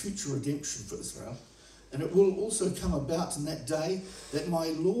of a future redemption for Israel. And it will also come about in that day that my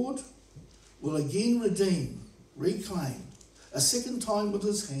Lord will again reclaim, a second time with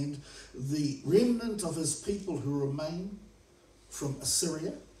his hand, the remnant of his people who remain from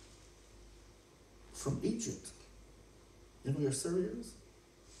Assyria, from Egypt. You know where Assyria is?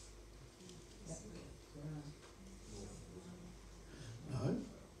 No.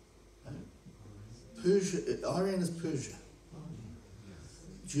 Persia, Iran is Persia.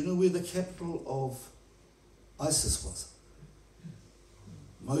 Do you know where the capital of ISIS was?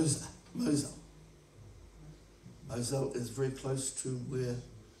 Mosul. Mosul is very close to where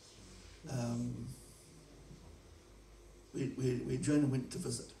Jonah went to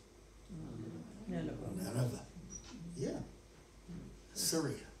visit. Nineveh. Yeah.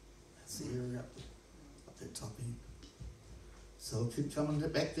 Syria. That's the area up that top end. So it keep coming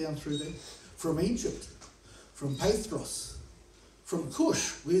back down through there. From Egypt, from Pathros, from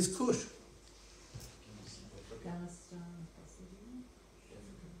Cush. Where's Cush?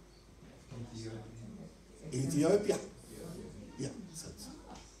 Ethiopia. Yeah.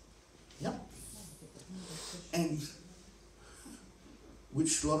 Yeah. And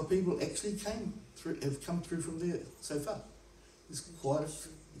which a lot of people actually have come through from there so far.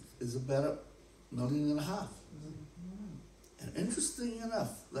 There's about a million and a half. And interesting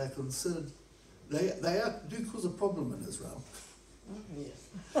enough, they're considered, they do cause a problem in Israel.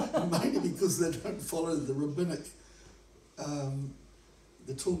 Mainly because they don't follow the rabbinic,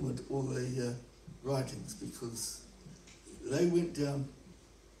 the Talmud or the writings, because they went down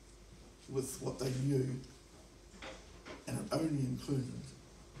with what they knew, and it only included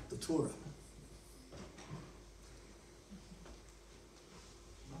the Torah.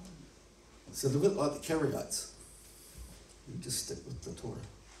 So they're a bit like the Karaites, who just stick with the Torah.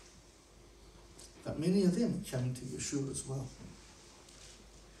 But many of them came to Yeshua as well.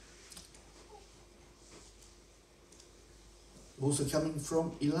 Also coming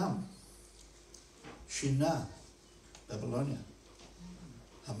from Elam, Shinar, Babylonia,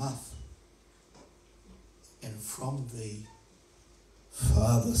 Hamath, and from the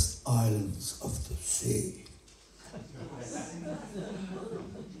farthest islands of the sea,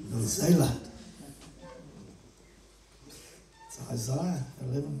 New Zealand. Isaiah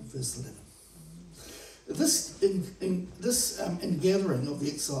 11, verse 11. This ingathering of the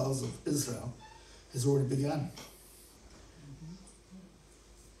exiles of Israel has already begun.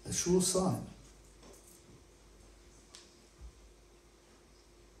 A sure sign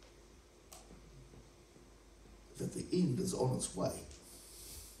that the end is on its way.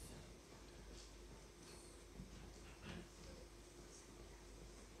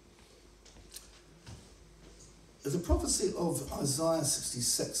 The prophecy of Isaiah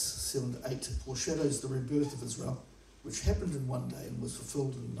 66, 7 to 8 foreshadows the rebirth of Israel, which happened in one day and was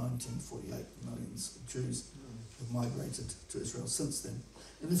fulfilled in 1948. Millions of Jews have migrated to Israel since then.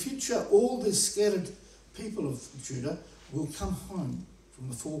 In the future, all the scattered people of Judah will come home from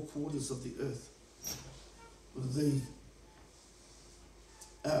the four quarters of the earth.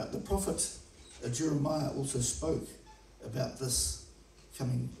 The prophet Jeremiah also spoke about this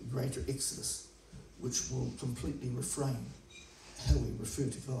coming greater exodus, which will completely reframe how we refer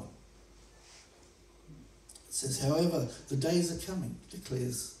to God. It says, however, the days are coming,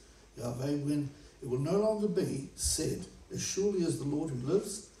 declares Yahweh, when it will no longer be said, as surely as the Lord who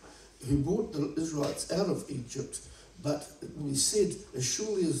lives, who brought the Israelites out of Egypt, but it will be said, as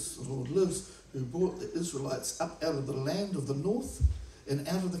surely as the Lord lives, who brought the Israelites up out of the land of the north and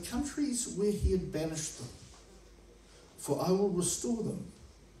out of the countries where he had banished them. For I will restore them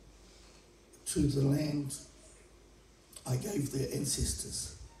to the land I gave their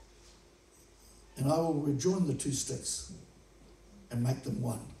ancestors, and I will rejoin the two sticks and make them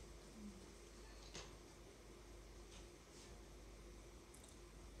one.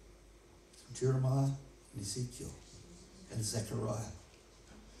 Jeremiah and Ezekiel and Zechariah.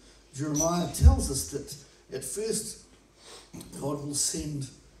 Jeremiah tells us that at first God will send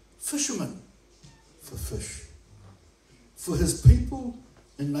fishermen for fish, for his people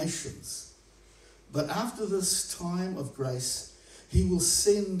and nations. But after this time of grace, he will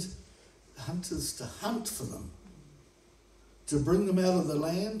send hunters to hunt for them, to bring them out of the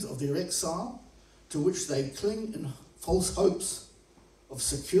land of their exile, to which they cling in false hopes of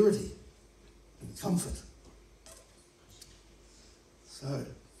security and comfort. So,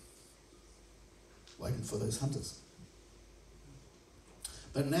 waiting for those hunters.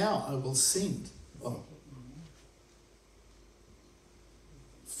 But now I will send,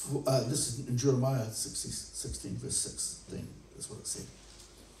 this is in Jeremiah 16 verse 16, that's what it said.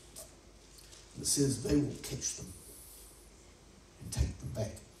 It says they will catch them and take them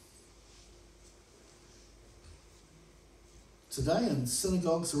back. Today in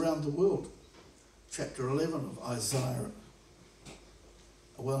synagogues around the world, chapter 11 of Isaiah,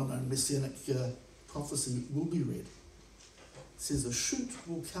 a well-known Messianic prophecy, will be read. It says, a shoot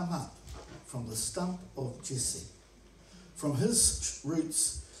will come up from the stump of Jesse. From his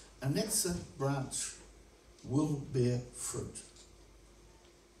roots, a next branch will bear fruit.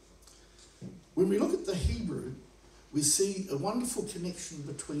 When we look at the Hebrew, we see a wonderful connection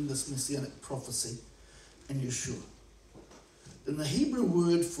between this Messianic prophecy and Yeshua. In the Hebrew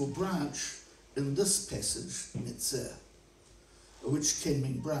word for branch in this passage, netzeh, which can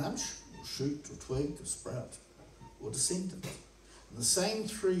mean branch, or shoot, or twig, or sprout, or descendant. And the same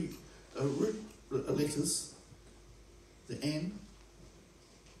three root letters, the N,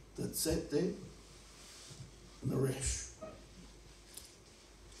 the Tzat there, and the Resh,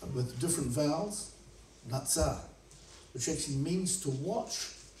 with different vowels, Natsah, which actually means to watch,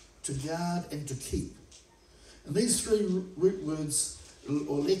 to guard, and to keep. And these three root words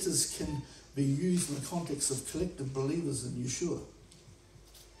or letters can be used in the context of collective believers in Yeshua,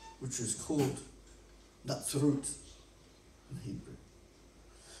 which is called Natzarut in Hebrew.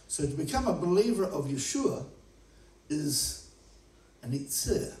 So to become a believer of Yeshua is an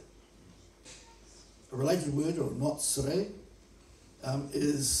itzir. A related word, or Natzareh,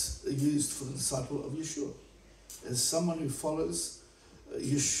 is used for the disciple of Yeshua, as someone who follows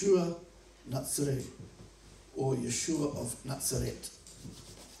Yeshua Nazareth, or Yeshua of Nazareth,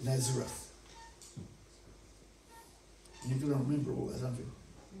 Nazareth. You're going to remember all that, aren't you?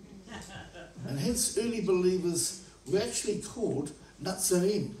 And hence early believers were actually called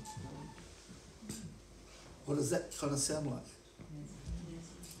Nazarim. What does that kind of sound like?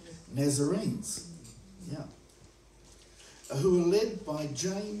 Nazarenes, yeah. Who were led by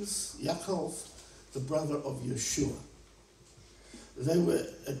James, Yaakov, the brother of Yeshua. They were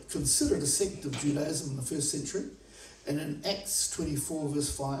considered a sect of Judaism in the first century, and in Acts 24 verse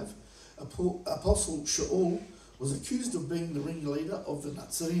 5, Apostle Shaul was accused of being the ringleader of the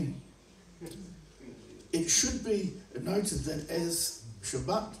Nazarim. It should be noted that as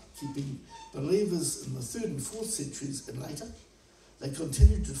Shabbat keeping believers in the 3rd and 4th centuries and later, they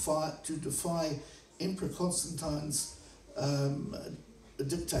continued to defy Emperor Constantine's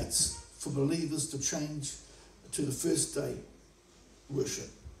dictates for believers to change to the first day worship,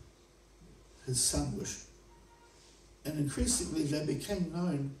 his son worship. And increasingly they became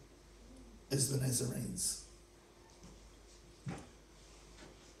known as the Nazarenes.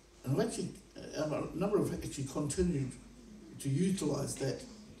 And a number have actually continued to utilise that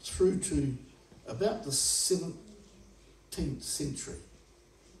through to about the 17th century,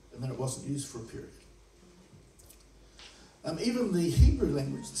 and then it wasn't used for a period. Even the Hebrew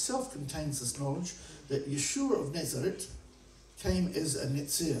language itself contains this knowledge that Yeshua of Nazareth came as a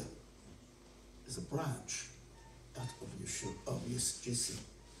Netzer, as a branch out of Yeshua, of Jesse.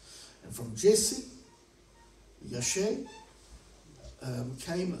 And from Jesse, Yashay,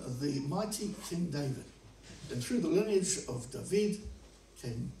 came the mighty King David. And through the lineage of David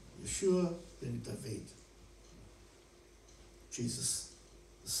came Yeshua ben David, Jesus,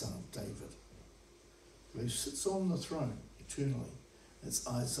 the son of David, who sits on the throne eternally. That's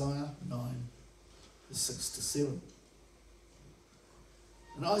Isaiah 9, verse 6 to 7.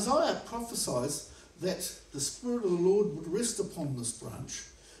 And Isaiah prophesies that the Spirit of the Lord would rest upon this branch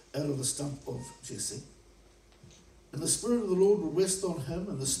out of the stump of Jesse. And the Spirit of the Lord would rest on him,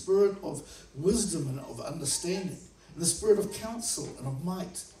 and the Spirit of wisdom and of understanding, and the Spirit of counsel and of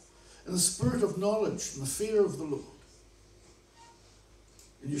might, and the Spirit of knowledge and the fear of the Lord.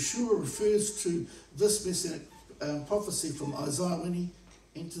 And Yeshua refers to this Messianic prophecy from Isaiah when he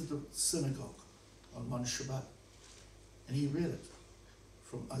entered the synagogue on one Shabbat. And he read it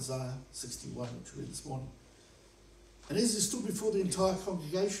from Isaiah 61, which we read this morning. And as he stood before the entire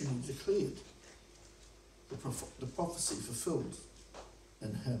congregation, he declared the prophecy fulfilled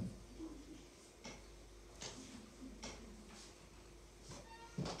in him.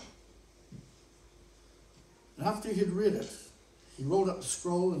 And after he had read it, he rolled up the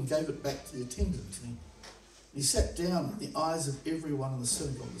scroll and gave it back to the attendant. And he sat down, and the eyes of everyone in the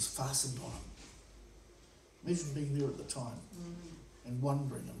synagogue was fastened on him. Imagine being there at the time and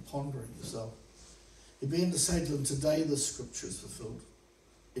wondering and pondering yourself. He began to say to them, "Today the scripture is fulfilled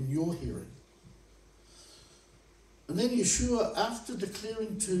in your hearing." And then Yeshua, after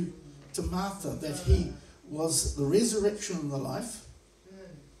declaring to Martha that he was the resurrection and the life,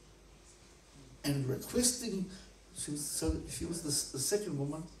 and requesting, she was the second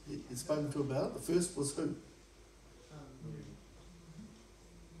woman he'd spoken to about. The first was who?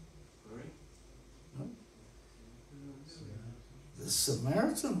 No? The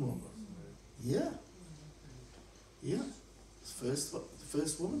Samaritan woman. Yeah. The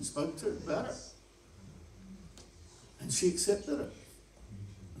first woman spoke to her about it. And she accepted it.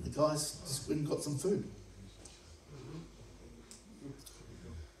 And the guys just went and got some food.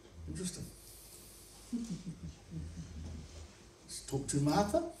 Interesting. She talked to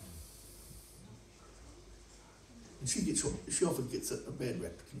Martha. And she often gets a bad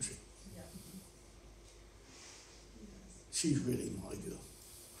rap, doesn't she? She's really my girl.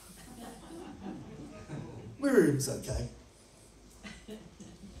 Miriam's okay.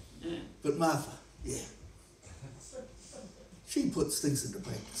 But Martha, yeah. She puts things into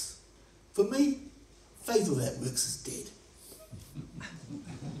practice. For me, faith without works is dead.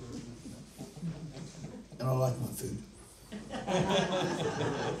 And I like my food.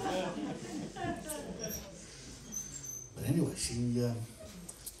 But anyway,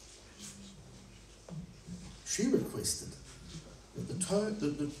 she requested that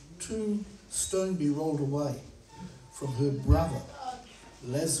the tombstone be rolled away from her brother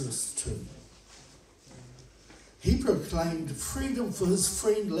Lazarus' tomb. He proclaimed freedom for his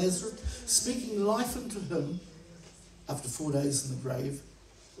friend Lazarus, speaking life into him after 4 days in the grave,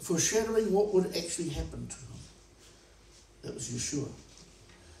 foreshadowing what would actually happen to him. That was Yeshua.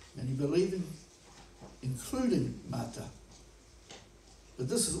 And he believed, including Martha. But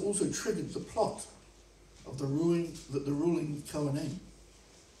this has also triggered the plot of the ruling Kohanim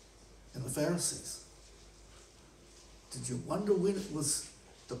and the Pharisees. Did you wonder when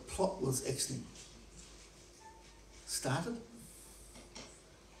the plot was actually started?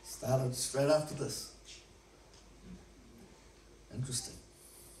 Started straight after this. Interesting.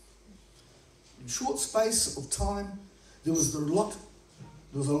 In short space of time, there was a lot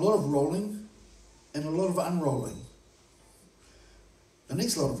of rolling and a lot of unrolling. The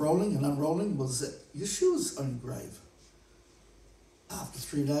next lot of rolling and unrolling was at Yeshua's own grave. After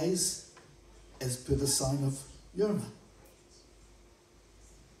 3 days, as per the sign of Yonah.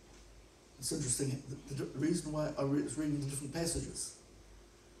 It's interesting, the reason why I was reading the different passages.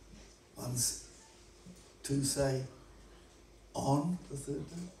 Two say on the third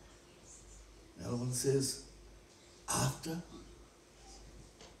day. The other one says after.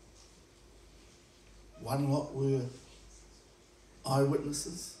 One lot were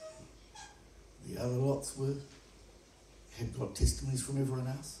eyewitnesses. The other lots had got testimonies from everyone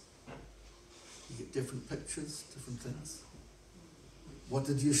else. You get different pictures, different things. What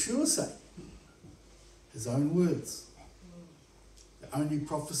did Yeshua say? His own words. The only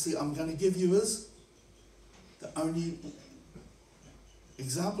prophecy I'm going to give you is, the only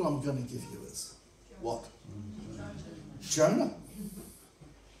example I'm going to give you is, what? Jonah.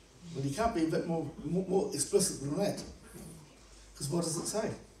 Well, you can't be a bit more explicit than that. Because what does it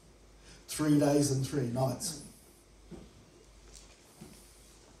say? 3 days and 3 nights.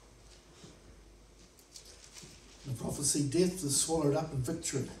 The prophecy, death is swallowed up in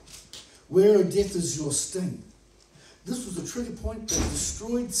victory. Where, O death, is your sting? This was a trigger point that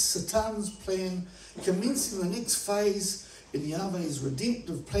destroyed Satan's plan, commencing the next phase in Yahweh's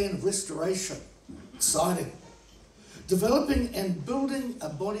redemptive plan of restoration. Exciting. Developing and building a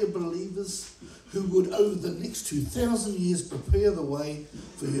body of believers who would, over the next 2,000 years, prepare the way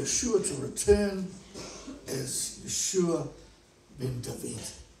for Yeshua to return as Yeshua ben David,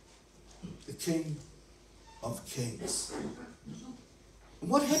 the King of Kings. And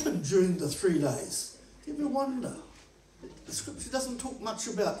what happened during the 3 days? Do you ever wonder? The scripture doesn't talk much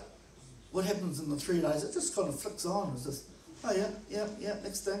about what happens in the 3 days. It just kind of flicks on. It's just, oh yeah,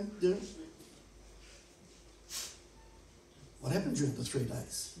 next thing, do it. What happened during the 3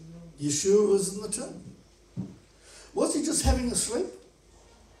 days? Yeshua was in the tomb. Was he just having a sleep?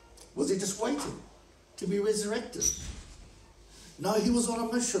 Was he just waiting to be resurrected? No, he was on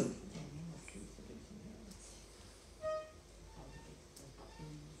a mission.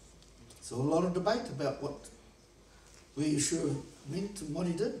 So a lot of debate about where Yeshua went and what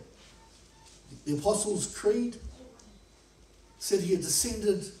he did. The Apostles' Creed said he had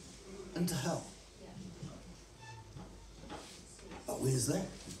descended into hell. But where's that?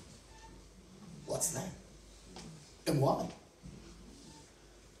 What's that? And why?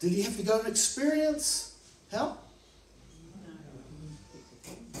 Did he have to go and experience hell?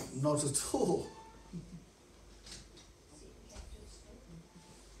 Not at all.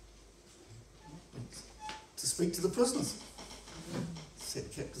 To speak to the prisoners,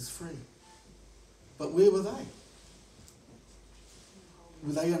 set captives free. But where were they?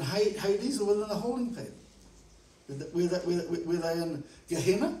 Were they in Hades or were they in the holding pen? Were they in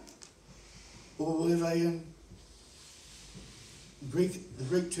Gehenna? Or were they in Greek? The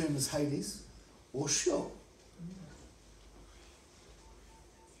Greek term is Hades or Sheol.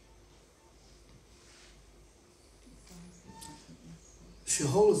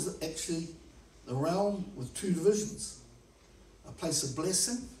 Sheol is actually the realm with 2 divisions: a place of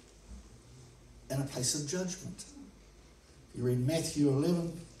blessing and a place of judgment. You read Matthew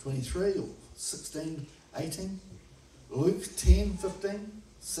 11:23 or 16:18. Luke 10:15,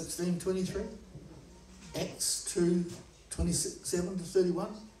 16:23, Acts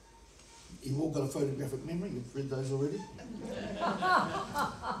 2:27-31. You've all got a photographic memory, you've read those already.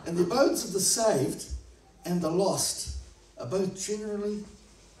 And the abodes of the saved and the lost are both generally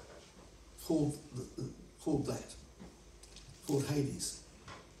called Hades,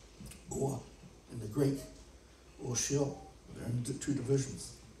 or in the Greek, or Sheol. They're in 2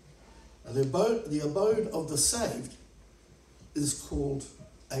 divisions. Now the abode of the saved is called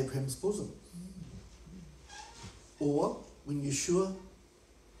Abraham's bosom. Or when Yeshua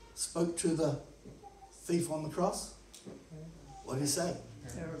spoke to the thief on the cross, what did he say?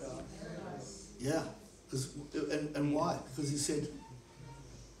 Paradise. Yeah. And why? Because he said,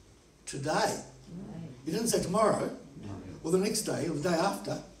 today. He didn't say tomorrow, or the next day, or the day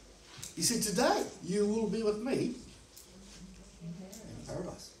after. He said, today you will be with me in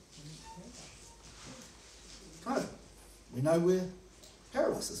paradise. Right. We know where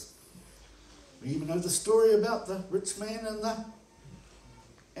paradise is. We even know the story about the rich man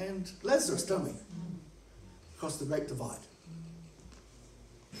and Lazarus, don't we? Across the Great Divide.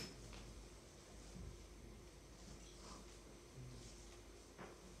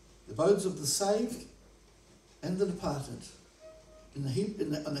 The abodes of the saved and the departed. In the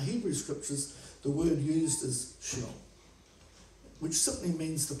Hebrew scriptures, the word used is Sheol, which simply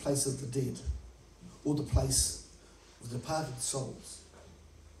means the place of the dead, or the place of departed souls,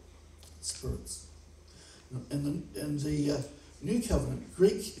 spirits. In the New Covenant,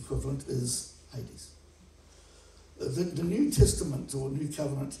 Greek equivalent is Hades. The New Testament or New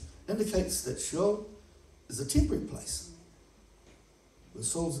Covenant indicates that Sheol is a temporary place where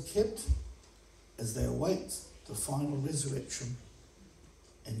souls are kept as they await the final resurrection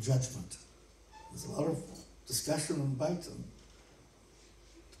and judgment. There's a lot of discussion and debate, and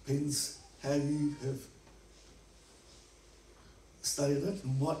depends how you have studied it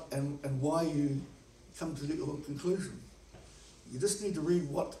and why you come to your conclusion. You just need to read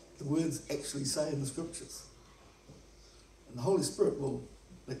what the words actually say in the scriptures. And the Holy Spirit will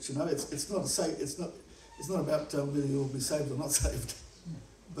let you know. It's not about whether you'll be saved or not saved.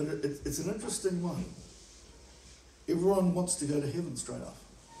 But it's an interesting one. Everyone wants to go to heaven straight off.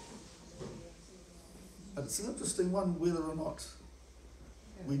 But it's an interesting one whether or not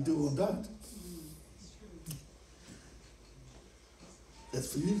we do or don't.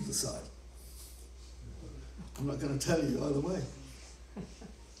 That's for you to decide. I'm not going to tell you either way.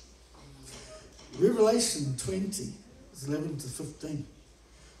 Revelation 20, 11 to 15,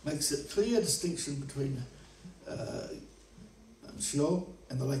 makes a clear distinction between Sheol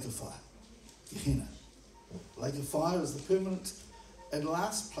and the lake of fire, Gehenna. The lake of fire is the permanent and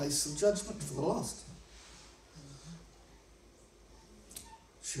last place of judgment for the lost.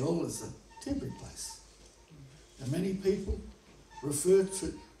 Sheol is a temporary place. And many people refer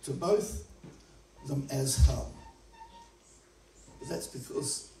to both them as hell. But that's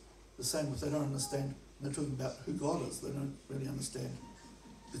because the same if they don't understand, they're talking about who God is, they don't really understand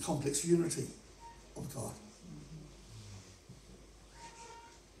the complex unity of God.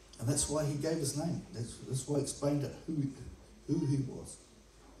 And that's why he gave his name. That's why he explained it, who he was.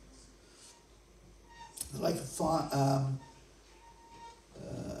 The lake of fire,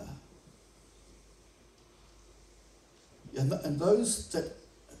 and those that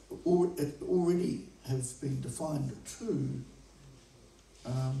already have been defined to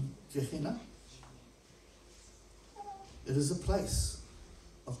Gehenna, it is a place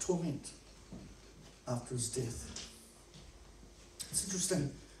of torment after his death. It's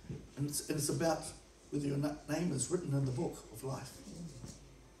interesting, and it's about whether your name is written in the book of life.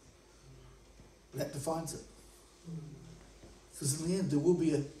 That defines it. Because in the end there will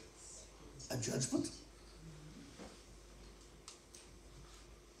be a judgment,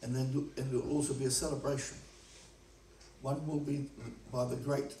 and then there will also be a celebration. One will be by the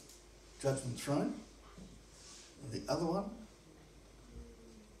great judgment throne, and the other one,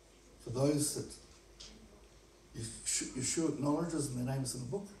 for those that Yeshua acknowledges and their names in the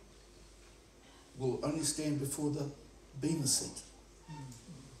book, will only stand before the Bema seat,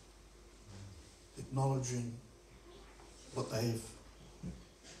 acknowledging what they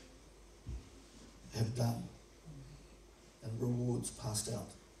have done, and rewards passed out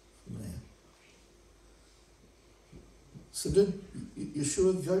from there. So did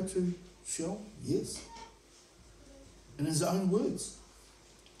Yeshua go to Sheol? Yes. In his own words.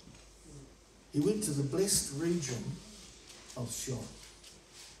 He went to the blessed region of Sheol.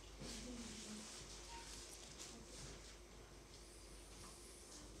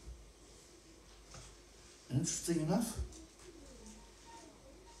 And interesting enough,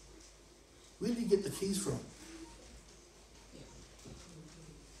 where did he get the keys from?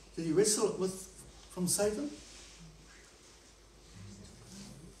 Did he wrestle it from Satan?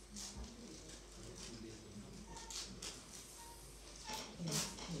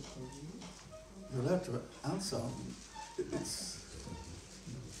 You're allowed to answer.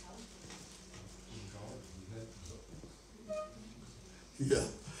 Yeah.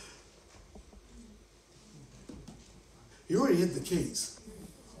 He already had the keys.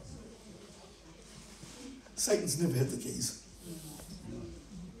 Satan's never had the keys.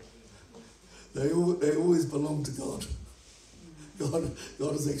 They always belong to God.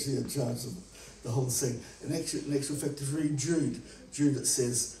 God is actually in charge of the whole thing. In actual fact, if you read Jude, it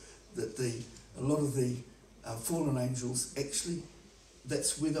says that a lot of the fallen angels, actually,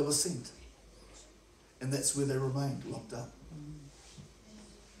 that's where they were sent. And that's where they remained, locked up.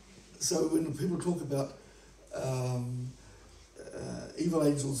 So when people talk about evil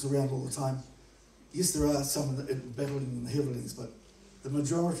angels around all the time, yes, there are some battling in the heavenlies, but the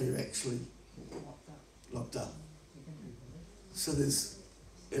majority are actually locked up. So there's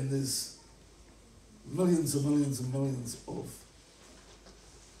millions and millions and millions of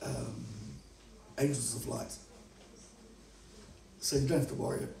angels of light. So you don't have to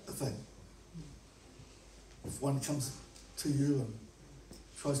worry a thing. If one comes to you and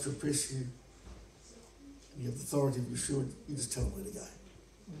tries to oppress you, and you have the authority of Yeshua, you just tell them where to go.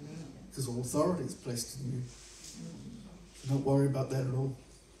 Because all authority is placed in you. So don't worry about that at all.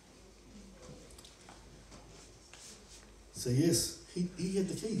 So yes, he had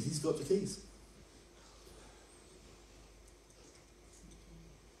the keys. He's got the keys.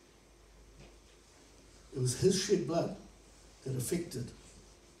 It was his shed blood that affected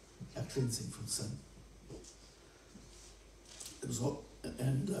our cleansing from sin. It was what,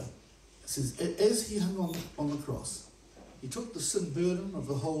 and it says, as he hung on the cross, he took the sin burden of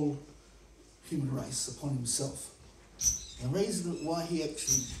the whole human race upon himself. And the reason why he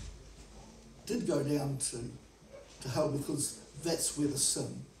actually did go down to hell, because that's where the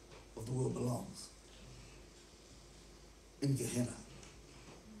sin of the world belongs. In Gehenna.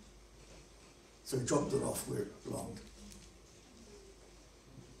 So he dropped it off where it belonged.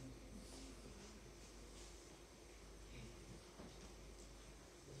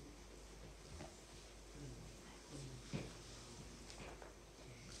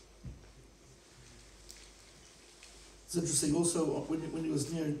 It's interesting also, when he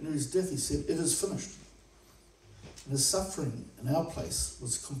was near his death, he said, "It is finished." And his suffering in our place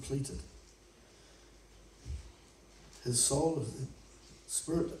was completed. His soul, his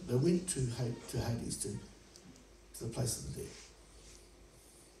spirit, they went to Hades, to the place of the dead,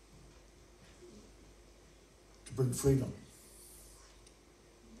 to bring freedom.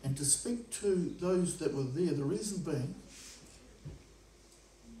 And to speak to those that were there, the reason being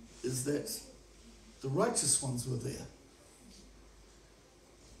is that the righteous ones were there.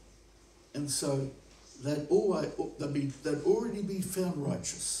 And so they'd already been found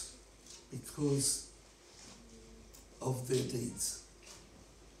righteous because of their deeds.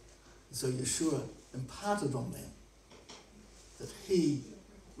 And so Yeshua imparted on them that he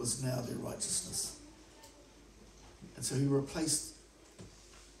was now their righteousness. And so he replaced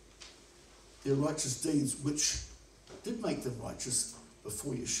their righteous deeds, which did make them righteous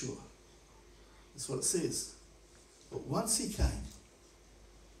before Yeshua. That's what it says. But once he came,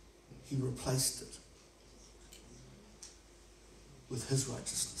 he replaced it with his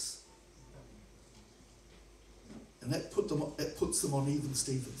righteousness. And that puts them on even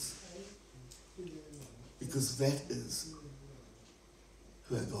Stevens. Because that is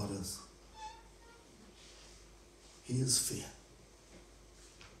who our God is. He is fair.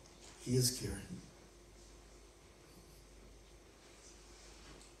 He is caring.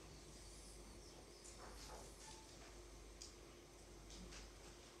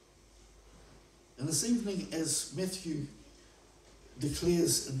 And this evening, as Matthew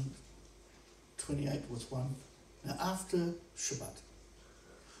declares in 28 with 1, now after Shabbat,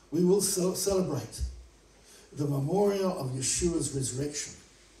 we will celebrate the memorial of Yeshua's resurrection.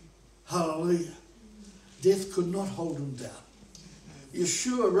 Hallelujah. Death could not hold him down.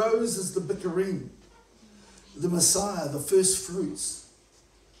 Yeshua rose as the Bikurim, the Messiah, the first fruits.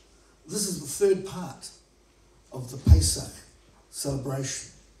 This is the third part of the Pesach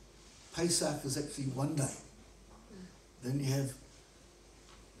celebration. Pesach is actually one day. Then you have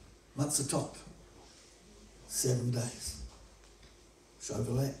Matzatot, 7 days, which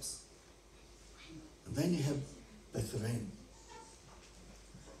overlaps. And then you have Bikurim.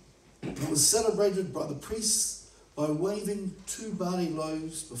 It was celebrated by the priests by waving 2 barley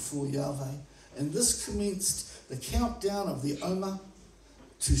loaves before Yahweh, and this commenced the countdown of the Omer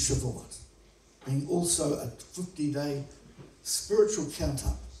to Shavuot, being also a 50-day spiritual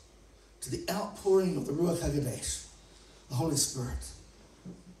count-up to the outpouring of the Ruach HaKodesh, the Holy Spirit.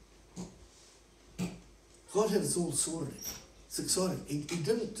 God had it all sorted. It's exciting. He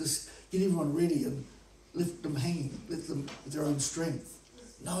didn't just get everyone ready and left them hanging, let them with their own strength.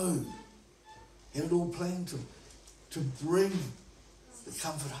 No. He had it all planned to bring the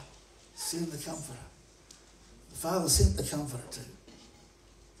Comforter, send the Comforter. The Father sent the Comforter to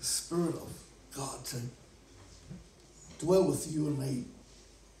the Spirit of God to dwell with you and me.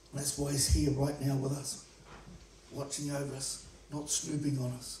 And that's why he's here right now with us, watching over us, not snooping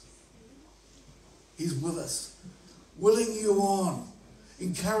on us. He's with us, willing you on,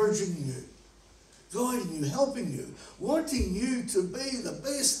 encouraging you, guiding you, helping you, wanting you to be the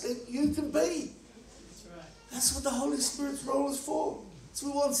best that you can be. That's right. That's what the Holy Spirit's role is for. That's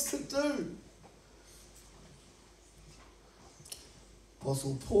what he wants to do.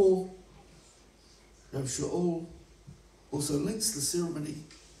 Apostle Paul, Rav Shaul, also links the ceremony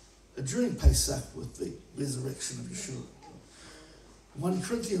during Pesach with the resurrection of Yeshua. 1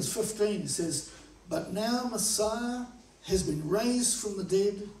 Corinthians 15 says, "But now Messiah has been raised from the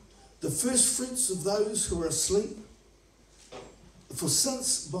dead, the first fruits of those who are asleep. For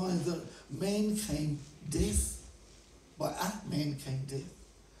since by the man came death, by a man came death,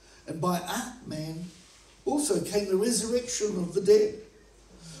 and by a man also came the resurrection of the dead.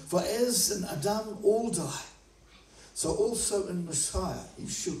 For as in Adam all die, so also in Messiah,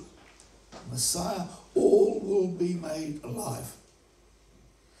 Yeshua, Messiah, all will be made alive.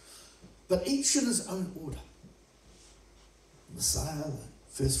 But each in his own order. Messiah, the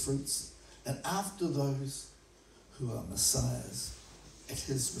first fruits, and after those who are Messiahs at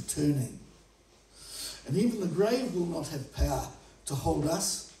his returning. And even the grave will not have power to hold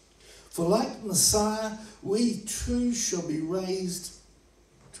us. For like Messiah, we too shall be raised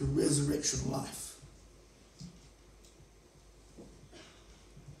to resurrection life."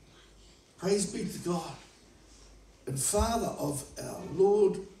 Praise be to God. and Father of our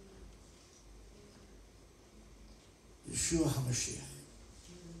Lord Yeshua HaMashiach.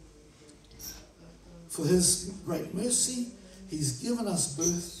 For his great mercy, he's given us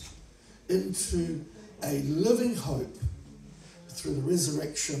birth into a living hope through the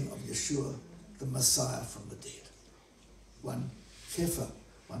resurrection of Yeshua, the Messiah from the dead. 1 Kepha,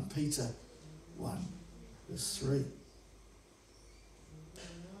 1 Peter 1, verse 3.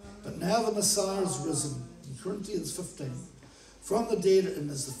 But now the Messiah is risen, in Corinthians 15, from the dead and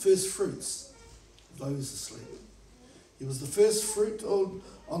is the first fruits of those asleep. He was the first fruit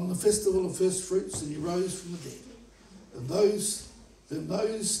on the festival of first fruits, and he rose from the dead. And those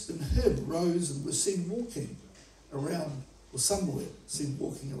in him rose and were seen walking around, or some were seen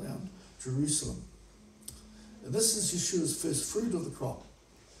walking around Jerusalem. And this is Yeshua's first fruit of the crop.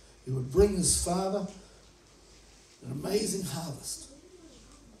 He would bring his Father an amazing harvest,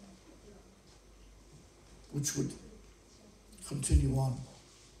 which would continue on.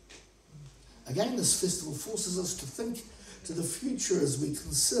 Again, this festival forces us to think to the future as we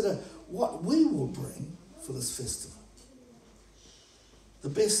consider what we will bring for this festival. The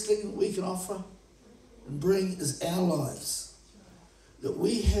best thing that we can offer and bring is our lives, that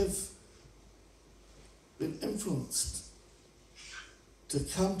we have been influenced to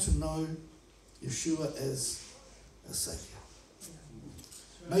come to know Yeshua as a Saviour.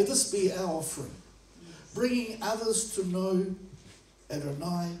 May this be our offering. Bringing others to know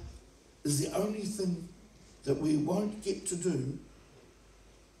Adonai is the only thing that we won't get to do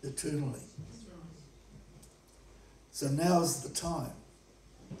eternally. So now's the time,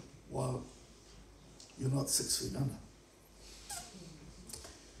 while you're not 6 feet under.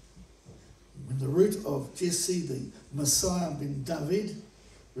 When the root of Jesse, the Messiah ben David,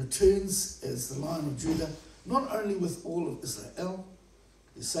 returns as the Lion of Judah, not only with all of Israel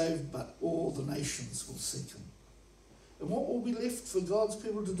be saved, but all the nations will seek him. And what will be left for God's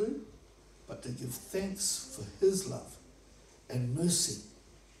people to do? But to give thanks for his love and mercy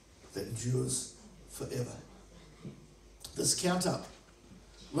that endures forever. This count up,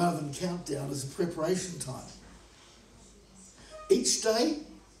 rather than countdown, is a preparation time. Each day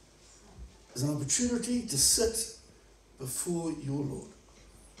is an opportunity to sit before your Lord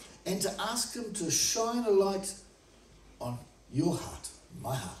and to ask him to shine a light on your heart,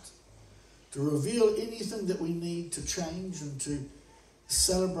 my heart, to reveal anything that we need to change and to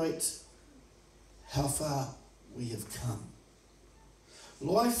celebrate how far we have come.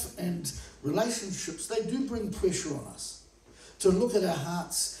 Life and relationships, they do bring pressure on us to look at our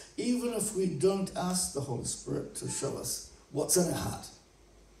hearts, even if we don't ask the Holy Spirit to show us what's in our heart.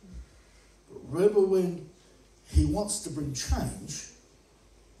 But remember, when he wants to bring change,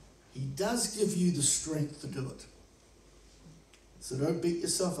 he does give you the strength to do it. So don't beat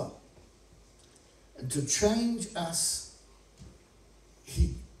yourself up. And to change us,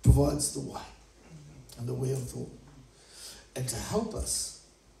 he provides the way and the way of thought. And to help us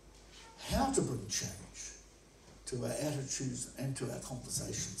how to bring change to our attitudes and to our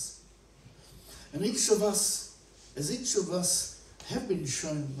conversations. And each of us have been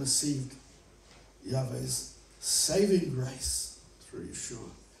shown and received Yahweh's saving grace through Yeshua,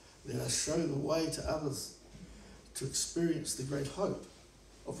 let us show the way to others to experience the great hope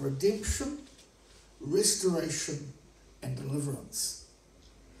of redemption, restoration, and deliverance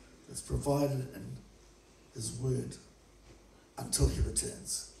that's provided in his word until he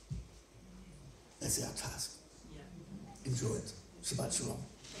returns. That's our task. Enjoy it. Shabbat Shalom.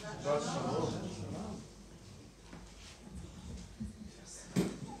 Shabbat Shalom.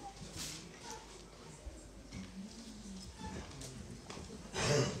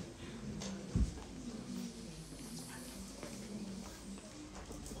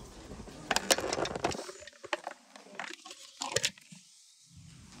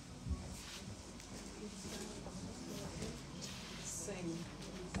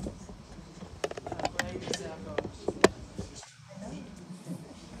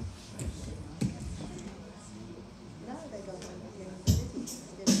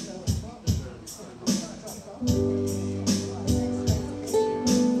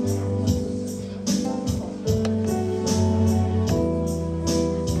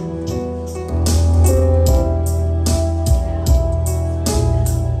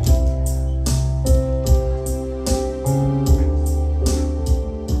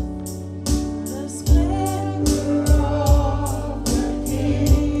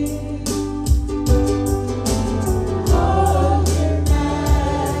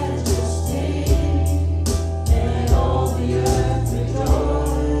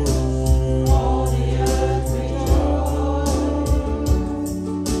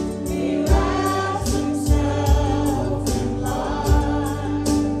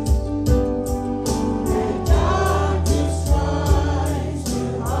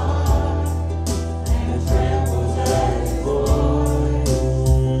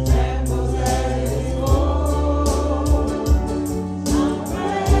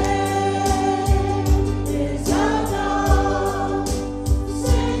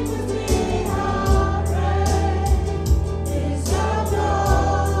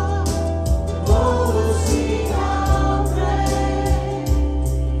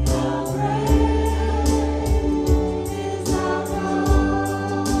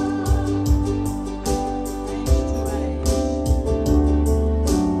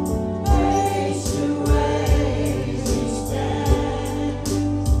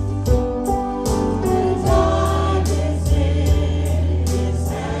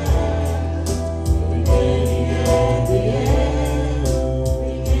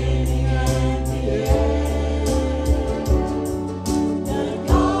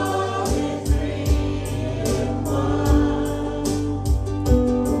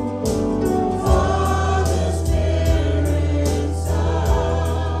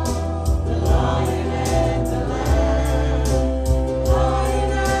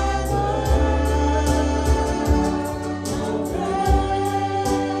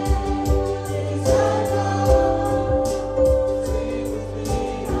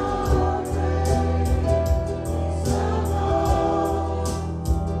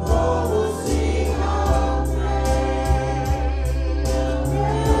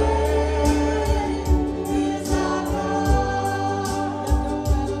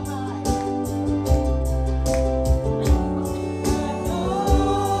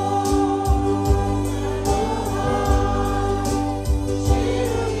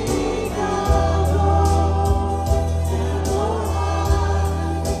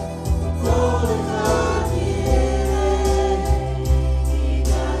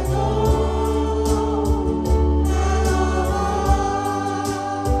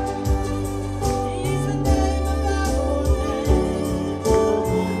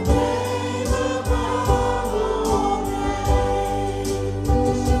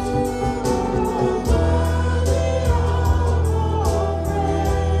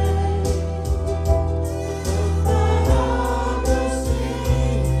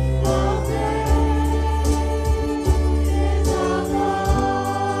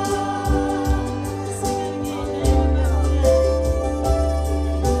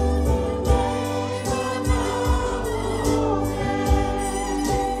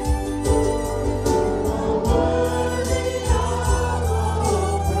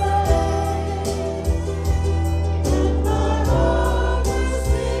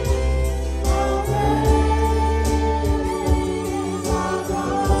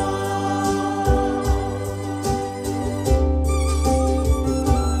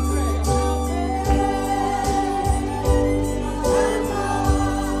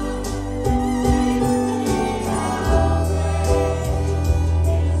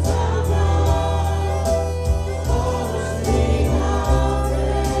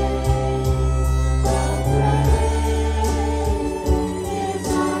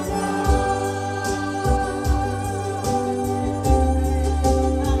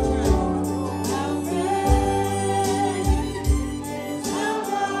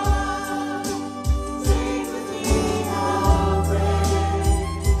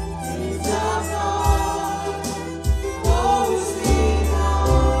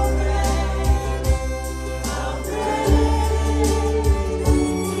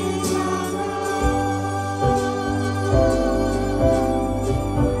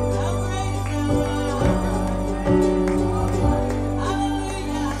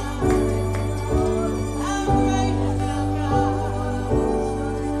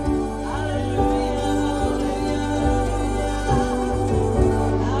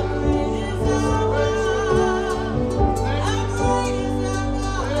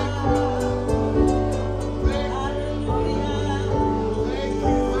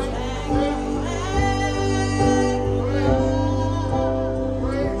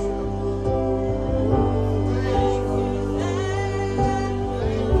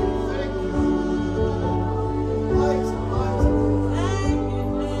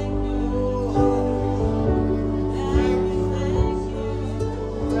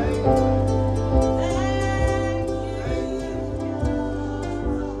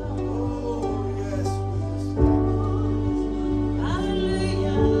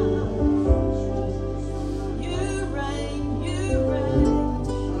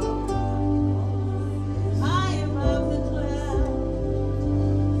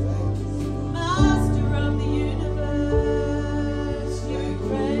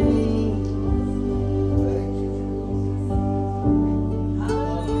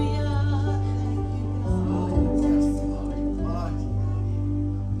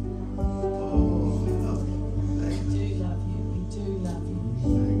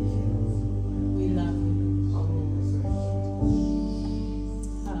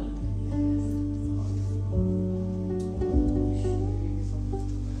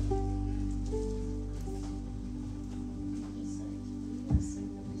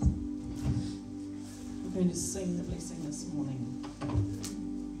 morning.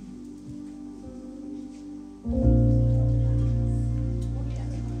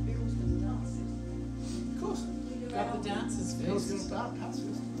 Of course. Got the dancers Bill's going to first. start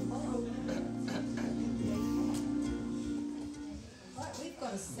Passover. Right, we've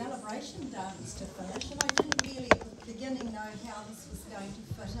got a celebration dance to finish, and I didn't really at the beginning know how this was going to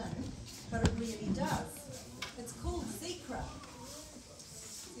fit in, but it really does. It's called Zikra.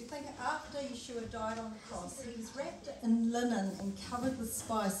 You think after Yeshua died on the cross, he was wrapped in linen and covered with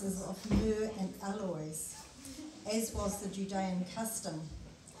spices of myrrh and aloes, as was the Judean custom.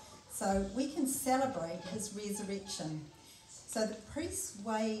 So we can celebrate his resurrection. So the priests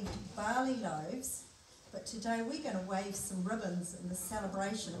waved barley loaves, but today we're going to wave some ribbons in the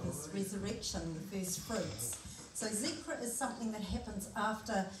celebration of his resurrection, the first fruits. So Zikra is something that happens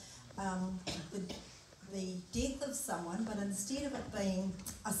after the death of someone, but instead of it being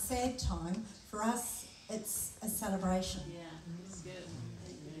a sad time, for us it's a celebration. Yeah.